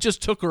fine with it. It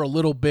just took her a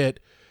little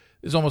bit.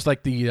 It's almost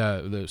like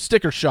the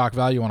sticker shock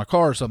value on a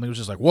car or something. It was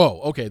just like,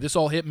 whoa, okay, this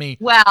all hit me.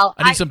 Well,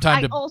 I need some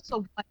time I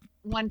also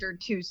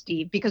wondered too,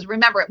 Steve, because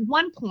remember at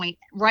one point,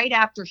 right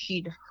after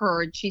she'd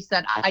heard, she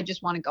said, I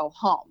just want to go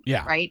home.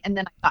 Yeah. Right. And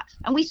then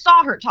and we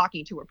saw her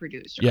talking to a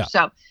producer. Yeah.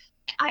 So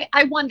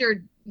I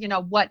wondered,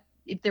 what,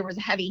 if there was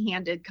a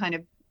heavy-handed kind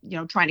of,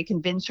 trying to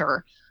convince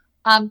her.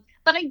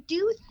 But I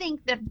do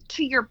think that,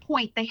 to your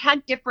point, they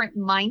had different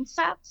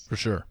mindsets. For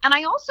sure. And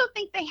I also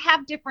think they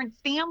have different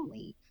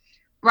family.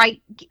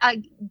 Right.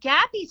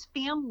 Gabby's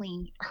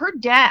family, her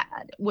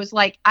dad was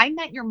like, I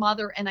met your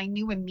mother and I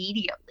knew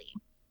immediately.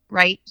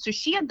 Right. So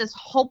she had this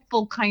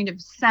hopeful kind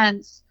of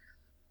sense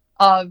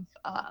of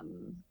a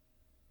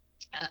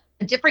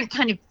different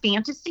kind of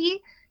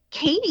fantasy.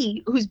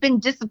 Katie, who's been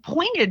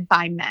disappointed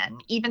by men,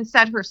 even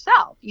said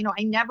herself,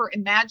 I never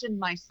imagined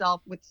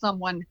myself with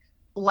someone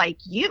like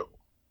you.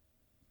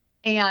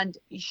 And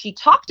she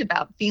talked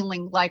about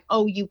feeling like,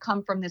 oh, you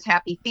come from this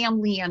happy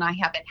family and I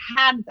haven't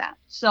had that.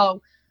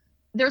 So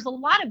there's a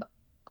lot of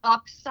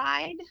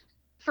upside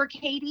for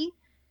Katie,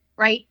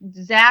 right?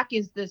 Zach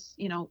is this,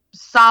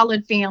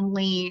 solid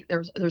family.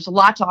 There's a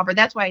lot to offer.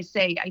 That's why I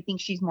say I think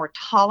she's more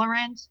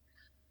tolerant.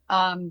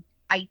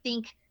 I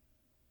think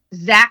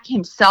Zach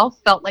himself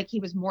felt like he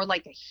was more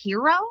like a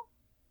hero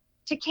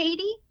to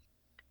Katie,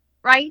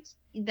 right?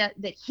 That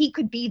he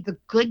could be the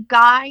good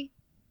guy.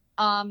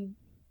 And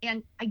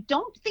I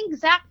don't think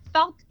Zach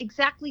felt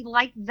exactly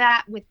like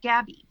that with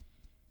Gabby.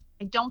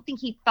 I don't think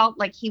he felt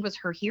like he was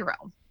her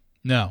hero.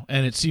 No,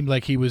 and it seemed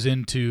like he was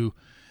into,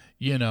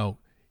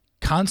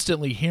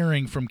 constantly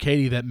hearing from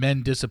Katie that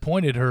men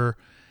disappointed her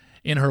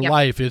in her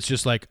life. It's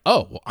just like,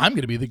 oh, well, I'm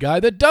going to be the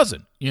guy that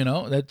doesn't,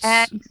 that's,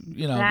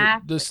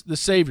 the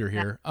savior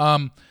here.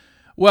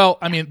 Well,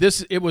 I mean,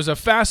 it was a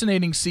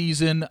fascinating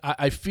season.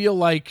 I feel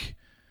like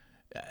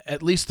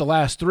at least the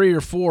last 3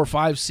 or 4 or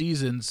 5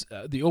 seasons,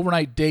 the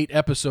overnight date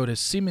episode has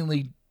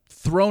seemingly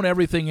thrown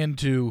everything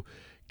into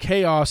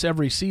chaos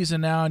every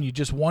season now. And you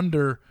just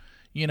wonder,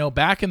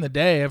 back in the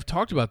day, I've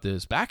talked about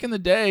this, back in the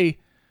day,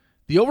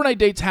 the overnight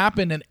dates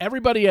happened and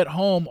everybody at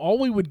home, all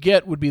we would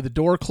get would be the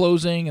door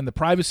closing and the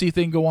privacy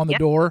thing go on the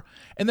door.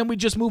 And then we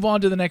just move on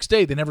to the next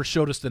day. They never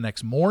showed us the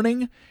next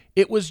morning.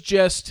 It was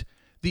just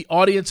the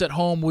audience at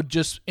home would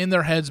just in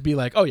their heads be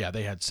like, oh yeah,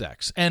 they had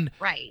sex. And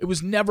it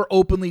was never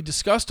openly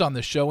discussed on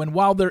this show. And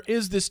while there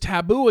is this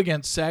taboo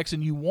against sex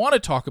and you want to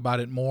talk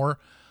about it more,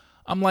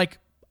 I'm like,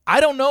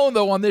 I don't know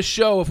though on this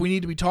show if we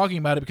need to be talking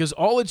about it, because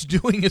all it's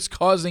doing is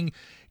causing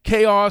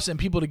chaos and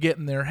people to get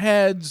in their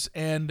heads.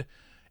 And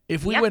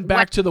if we went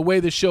back to the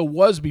way the show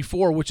was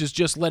before, which is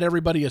just let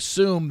everybody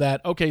assume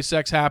that, okay,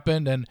 sex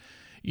happened and,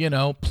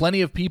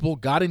 plenty of people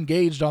got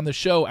engaged on the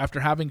show after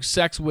having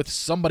sex with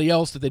somebody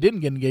else that they didn't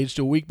get engaged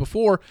to a week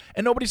before,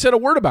 and nobody said a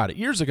word about it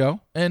years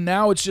ago. And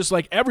now it's just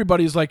like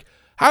everybody's like,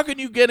 how can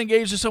you get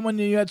engaged to someone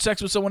and you had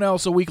sex with someone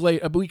else a week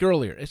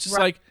earlier? It's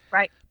just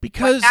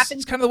because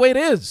it's kind of the way it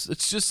is.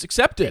 It's just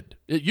accepted.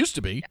 It used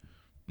to be.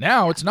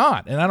 Now it's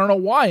not. And I don't know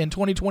why in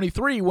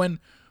 2023 when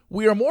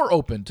we are more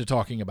open to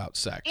talking about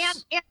sex.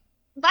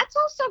 let's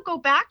also go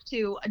back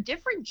to a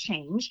different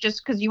change,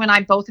 just because you and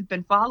I both have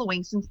been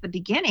following since the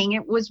beginning.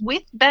 It was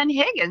with Ben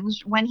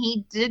Higgins when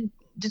he did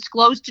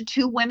disclose to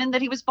two women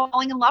that he was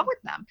falling in love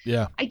with them.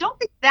 Yeah. I don't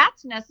think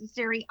that's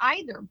necessary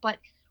either. But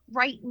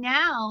right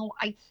now,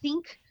 I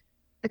think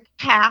the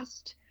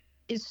cast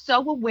is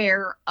so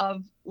aware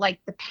of like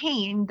the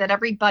pain that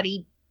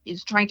everybody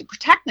is trying to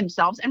protect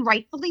themselves, and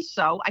rightfully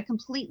so. I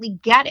completely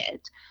get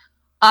it.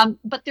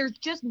 But there's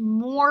just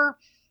more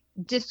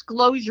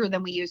disclosure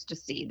than we used to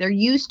see. There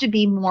used to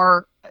be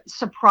more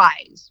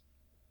surprise.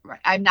 Right?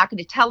 I'm not going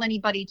to tell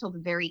anybody till the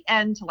very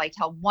end, till I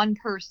tell one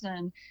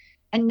person.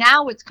 And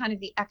now it's kind of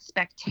the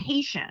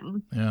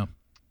expectation. Yeah.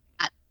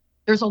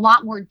 There's a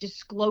lot more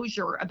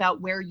disclosure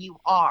about where you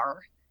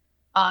are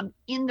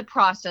in the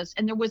process.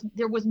 And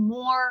there was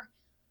more,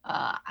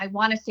 I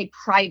want to say,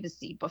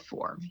 privacy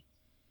before.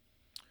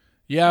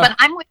 Yeah. But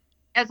I'm with,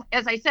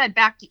 as I said,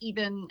 back to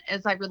even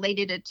as I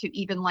related it to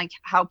even like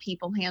how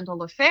people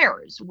handle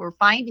affairs. We're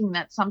finding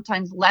that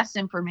sometimes less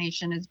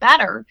information is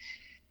better.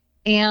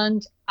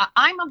 And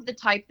I'm of the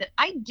type that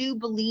I do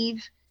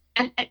believe,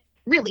 and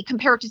really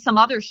compared to some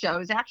other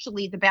shows,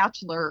 actually the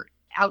Bachelor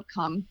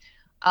outcome,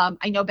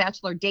 I know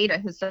Bachelor data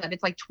has said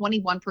it's like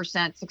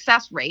 21%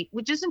 success rate,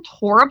 which isn't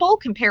horrible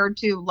compared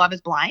to Love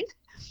is Blind.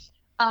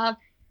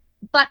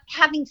 But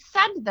having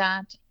said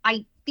that,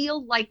 I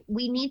feel like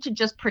we need to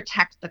just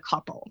protect the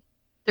couple.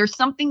 There's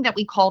something that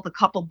we call the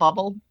couple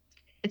bubble.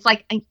 It's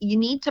like you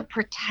need to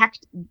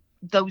protect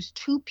those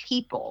two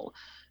people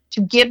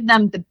to give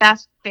them the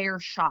best fair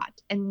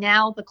shot. And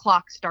now the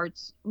clock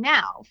starts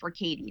now for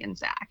Katie and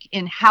Zach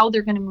in how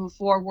they're going to move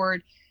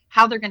forward,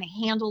 how they're going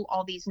to handle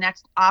all these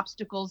next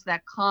obstacles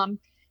that come.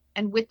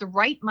 And with the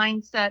right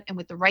mindset and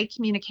with the right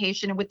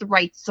communication and with the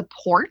right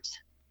support,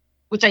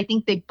 which I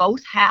think they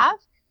both have,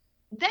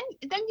 then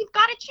you've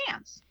got a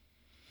chance.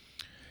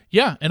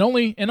 Yeah, and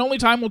only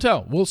time will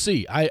tell. We'll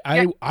see.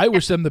 I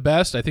wish them the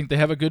best. I think they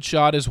have a good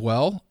shot as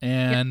well,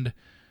 and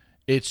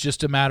it's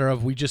just a matter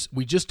of we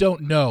just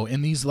don't know.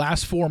 In these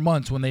last 4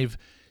 months, when they've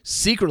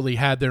secretly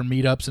had their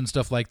meetups and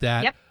stuff like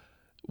that,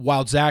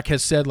 while Zach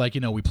has said, like,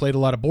 we played a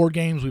lot of board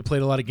games, we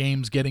played a lot of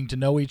games getting to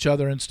know each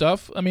other and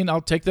stuff. I mean,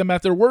 I'll take them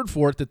at their word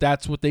for it that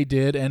that's what they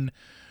did, and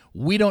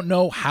we don't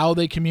know how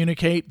they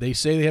communicate. They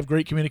say they have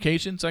great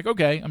communication. It's like,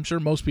 okay, I'm sure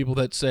most people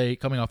that say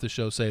coming off the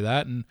show say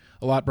that, and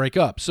a lot break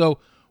up. So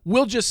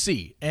we'll just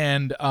see.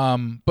 And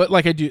but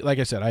like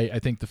I said, I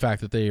think the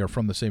fact that they are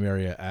from the same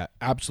area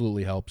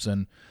absolutely helps.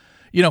 And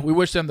we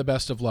wish them the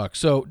best of luck.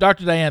 So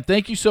Dr. Diane,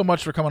 thank you so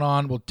much for coming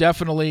on. We'll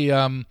definitely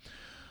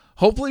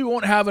hopefully we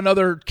won't have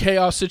another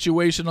chaos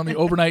situation on the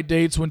overnight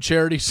dates when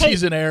charity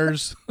season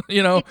airs.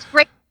 It's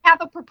great to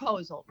have a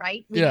proposal,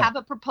 right? We have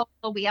a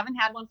proposal. We haven't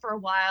had one for a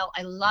while.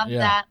 I love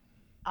that.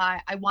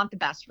 I want the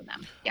best for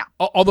them. Yeah.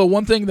 Although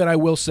one thing that I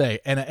will say,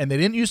 and they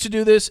didn't used to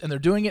do this, and they're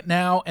doing it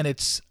now, and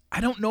I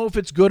don't know if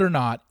it's good or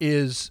not,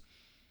 is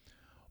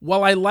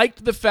while I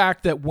liked the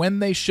fact that when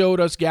they showed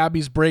us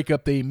Gabby's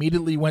breakup, they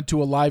immediately went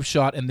to a live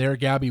shot and there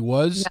Gabby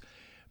was.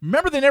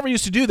 Remember, they never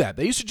used to do that.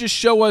 They used to just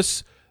show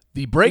us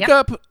the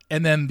breakup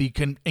and then the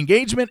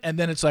engagement, and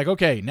then it's like,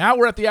 okay, now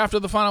we're at the after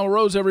the final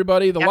rose,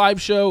 everybody, the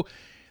live show.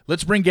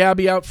 Let's bring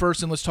Gabby out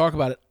first and let's talk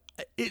about it.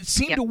 It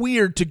seemed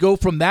weird to go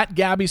from that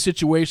Gabby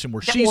situation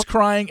where she's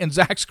crying and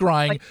Zach's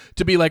crying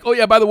to be like, oh,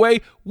 yeah, by the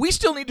way, we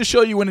still need to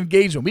show you an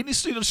engagement. We need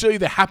to show you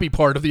the happy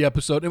part of the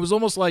episode. It was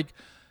almost like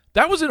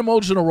that was an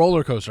emotional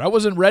roller coaster. I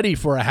wasn't ready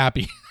for a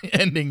happy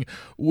ending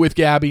with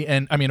Gabby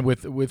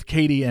with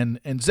Katie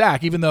and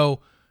Zach, even though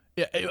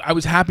I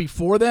was happy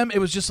for them. It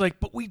was just like,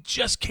 but we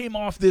just came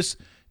off this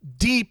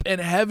deep and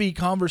heavy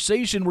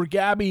conversation where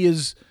Gabby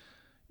is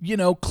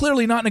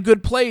clearly not in a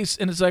good place.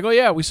 And it's like, oh,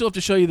 yeah, we still have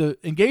to show you the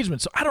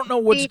engagement. So I don't know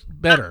what's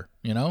better,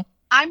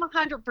 I'm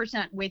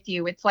 100% with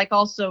you. It's like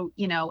also,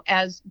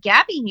 as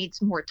Gabby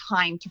needs more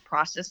time to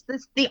process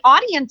this, the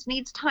audience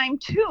needs time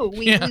too.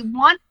 We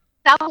want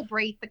to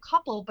celebrate the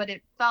couple, but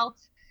it felt,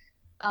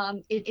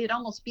 it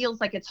almost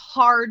feels like it's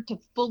hard to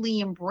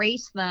fully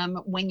embrace them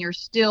when you're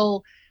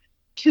still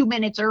 2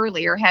 minutes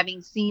earlier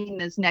having seen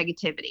this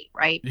negativity,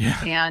 right? Yeah.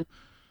 And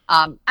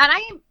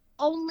I am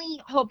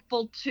only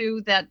hopeful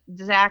too that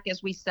Zach,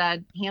 as we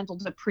said,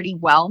 handled it pretty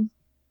well.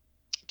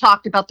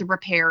 Talked about the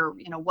repair,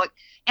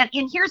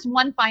 and here's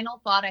one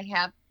final thought I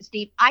have,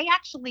 Steve. I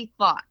actually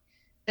thought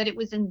that it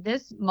was in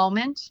this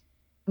moment,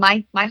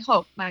 my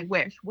hope, my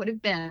wish would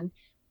have been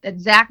that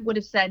Zach would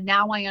have said,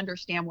 now I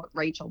understand what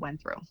Rachel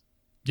went through.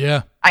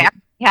 Yeah. I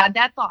had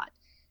that thought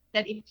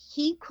that if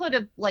he could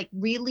have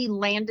really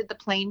landed the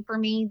plane for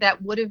me,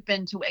 that would have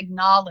been to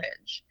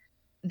acknowledge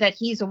that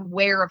he's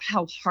aware of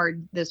how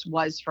hard this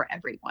was for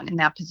everyone in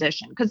that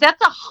position. Because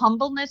that's a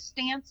humbleness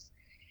stance.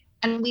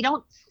 And we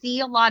don't see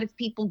a lot of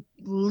people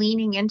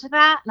leaning into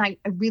that. And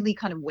I really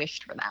kind of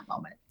wished for that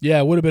moment. Yeah,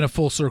 it would have been a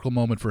full circle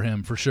moment for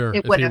him, for sure,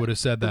 if he would have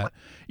said that.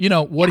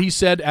 He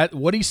said,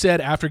 what he said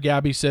after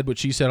Gabby said what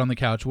she said on the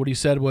couch, what he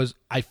said was,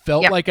 I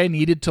felt like I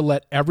needed to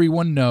let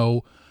everyone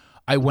know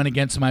I went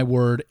against my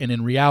word. And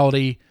in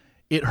reality,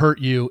 it hurt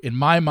you. In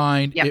my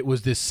mind, Yep. it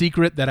was this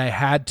secret that I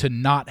had to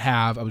not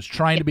have. I was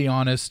trying to be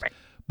honest, Right.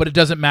 but it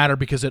doesn't matter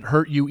because it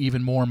hurt you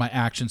even more. My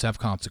actions have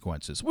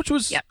consequences, which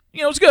was, Yep.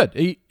 you know, it's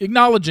good.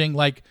 Acknowledging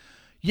like,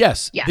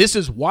 yes, Yes. this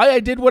is why I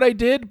did what I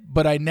did,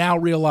 but I now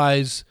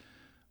realize,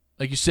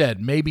 like you said,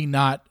 maybe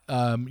not,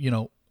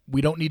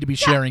 we don't need to be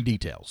sharing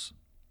details.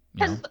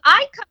 Because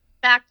I come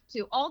back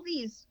to all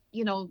these,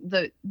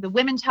 the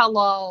women tell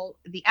all,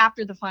 the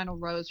after the final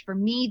rose. For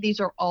me, these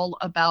are all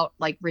about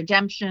like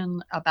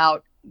redemption,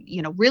 about,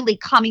 really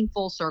coming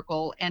full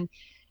circle. And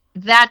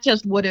that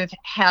just would have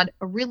had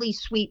a really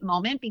sweet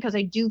moment, because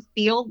I do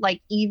feel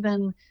like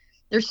even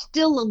there's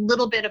still a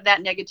little bit of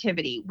that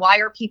negativity. Why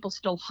are people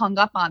still hung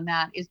up on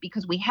that? Is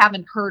because we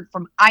haven't heard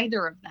from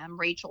either of them,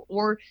 Rachel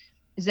or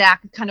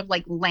Zach, kind of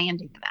like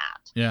landing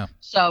that. Yeah.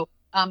 So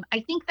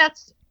I think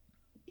that's,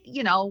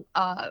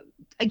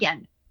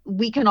 again,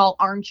 we can all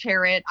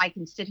armchair it. I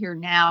can sit here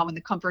now in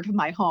the comfort of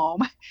my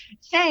home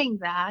saying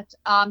that.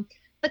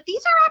 But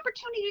these are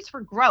opportunities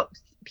for growth.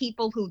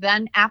 People who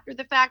then, after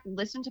the fact,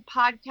 listen to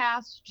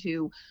podcasts,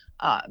 to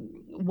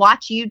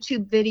watch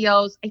YouTube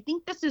videos. I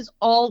think this is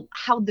all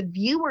how the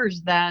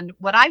viewers then,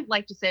 what I'd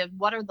like to say is,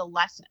 what are the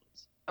lessons?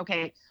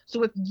 Okay,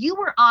 so if you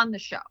were on the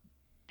show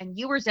and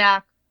you were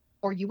Zach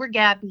or you were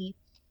Gabby,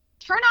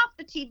 turn off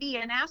the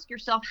TV and ask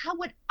yourself, how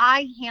would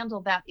I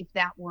handle that if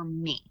that were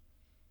me?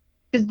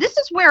 Because this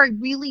is where I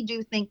really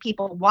do think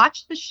people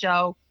watch the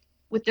show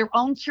with their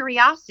own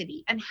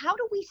curiosity. And how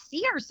do we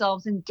see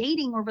ourselves in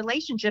dating or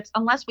relationships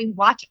unless we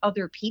watch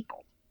other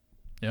people?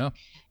 Yeah.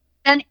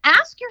 And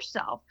ask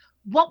yourself,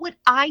 what would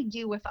I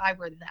do if I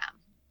were them?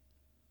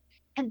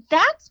 And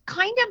that's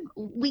kind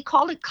of, we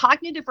call it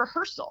cognitive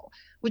rehearsal,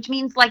 which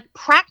means like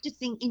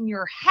practicing in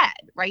your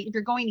head, right? If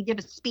you're going to give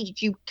a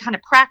speech, you kind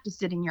of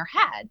practice it in your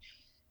head.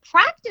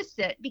 Practice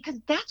it, because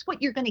that's what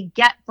you're going to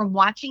get from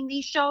watching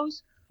these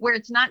shows, where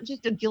it's not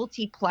just a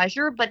guilty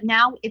pleasure, but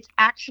now it's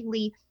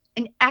actually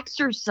an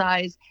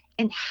exercise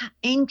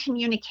in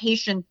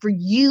communication for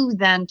you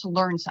then to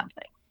learn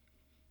something.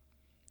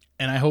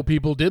 And I hope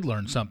people did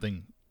learn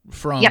something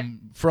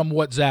from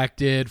what Zach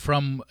did,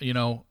 from,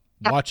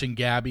 watching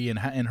Gabby and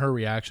her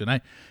reaction.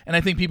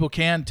 I think people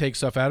can take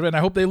stuff out of it, and I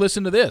hope they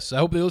listen to this. I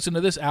hope they listen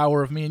to this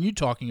hour of me and you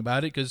talking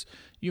about it, because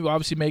you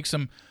obviously make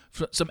some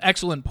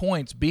excellent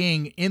points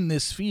being in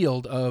this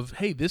field of,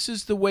 hey, this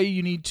is the way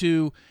you need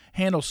to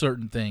handle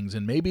certain things,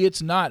 and maybe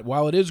it's not.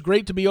 While it is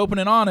great to be open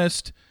and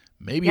honest,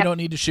 maybe you don't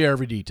need to share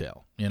every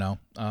detail,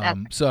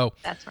 So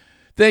that's right.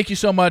 Thank you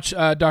so much,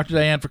 Dr.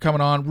 Diane, for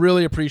coming on.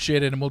 Really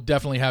appreciate it, and we'll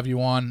definitely have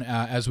you on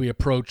as we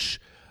approach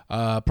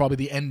probably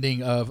the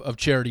ending of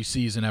charity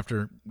season,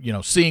 after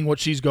seeing what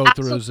she's go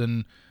through,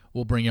 and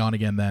we'll bring you on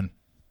again then.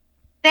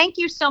 Thank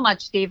you so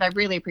much, Steve. I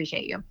really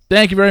appreciate you.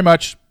 Thank you very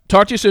much.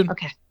 Talk to you soon.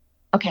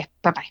 Okay.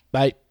 Bye-bye.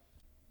 Bye.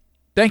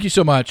 Thank you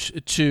so much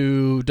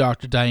to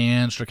Dr.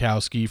 Diane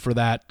Strachowski for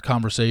that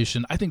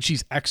conversation. I think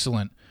she's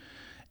excellent.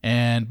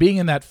 And being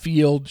in that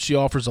field, she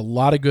offers a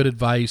lot of good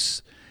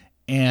advice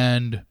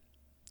and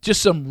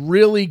just some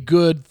really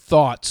good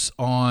thoughts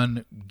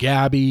on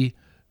Gabby,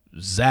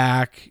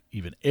 Zach,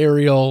 even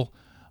Ariel,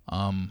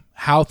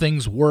 how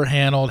things were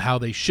handled, how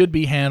they should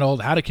be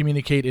handled, how to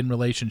communicate in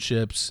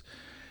relationships.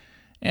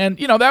 And,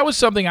 that was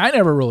something I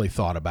never really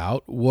thought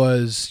about,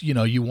 was,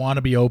 you want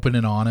to be open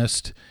and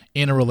honest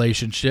in a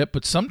relationship,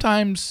 but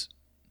sometimes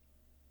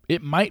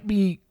it might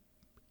be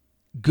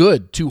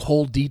good to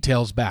hold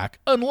details back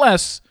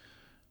unless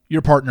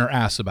your partner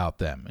asks about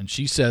them. And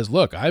she says,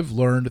 look, I've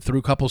learned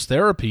through couples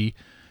therapy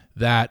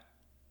that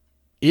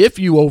if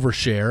you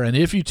overshare and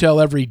if you tell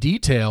every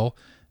detail,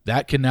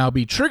 that can now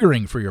be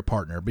triggering for your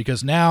partner,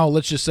 because now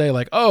let's just say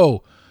like,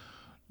 oh,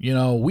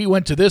 we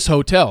went to this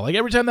hotel. Like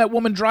every time that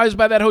woman drives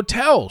by that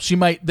hotel, she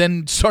might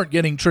then start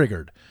getting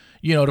triggered,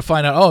 to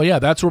find out, oh yeah,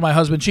 that's where my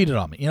husband cheated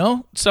on me,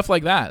 stuff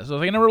like that.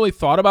 So I never really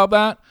thought about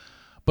that,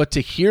 but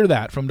to hear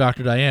that from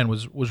Dr. Diane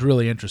was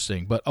really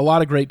interesting. But a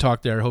lot of great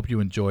talk there. I hope you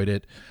enjoyed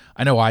it.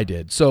 I know I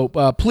did. So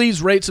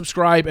please rate,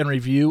 subscribe, and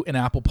review in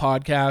Apple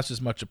Podcasts is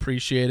much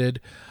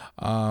appreciated.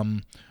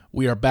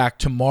 We are back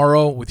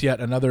tomorrow with yet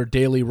another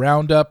daily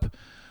roundup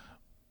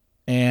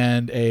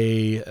and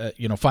a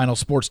final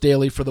sports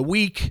daily for the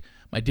week.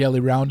 My daily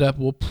roundup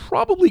will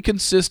probably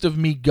consist of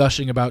me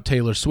gushing about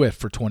Taylor Swift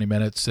for 20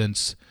 minutes,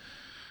 since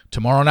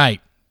tomorrow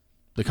night,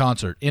 the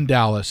concert in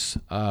Dallas,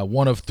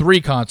 one of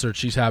 3 concerts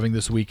she's having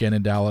this weekend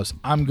in Dallas.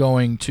 I'm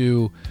going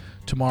to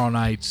tomorrow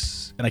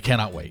night's, and I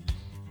cannot wait.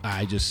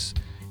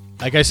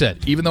 Like I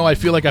said, even though I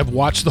feel like I've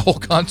watched the whole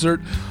concert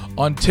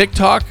on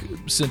TikTok,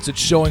 since it's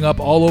showing up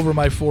all over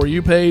my For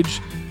You page,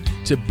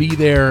 to be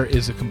there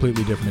is a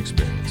completely different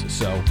experience.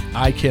 So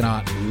I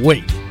cannot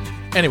wait.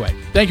 Anyway,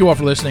 thank you all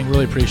for listening.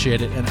 Really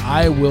appreciate it. And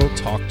I will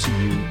talk to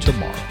you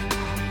tomorrow.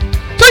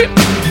 See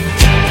ya!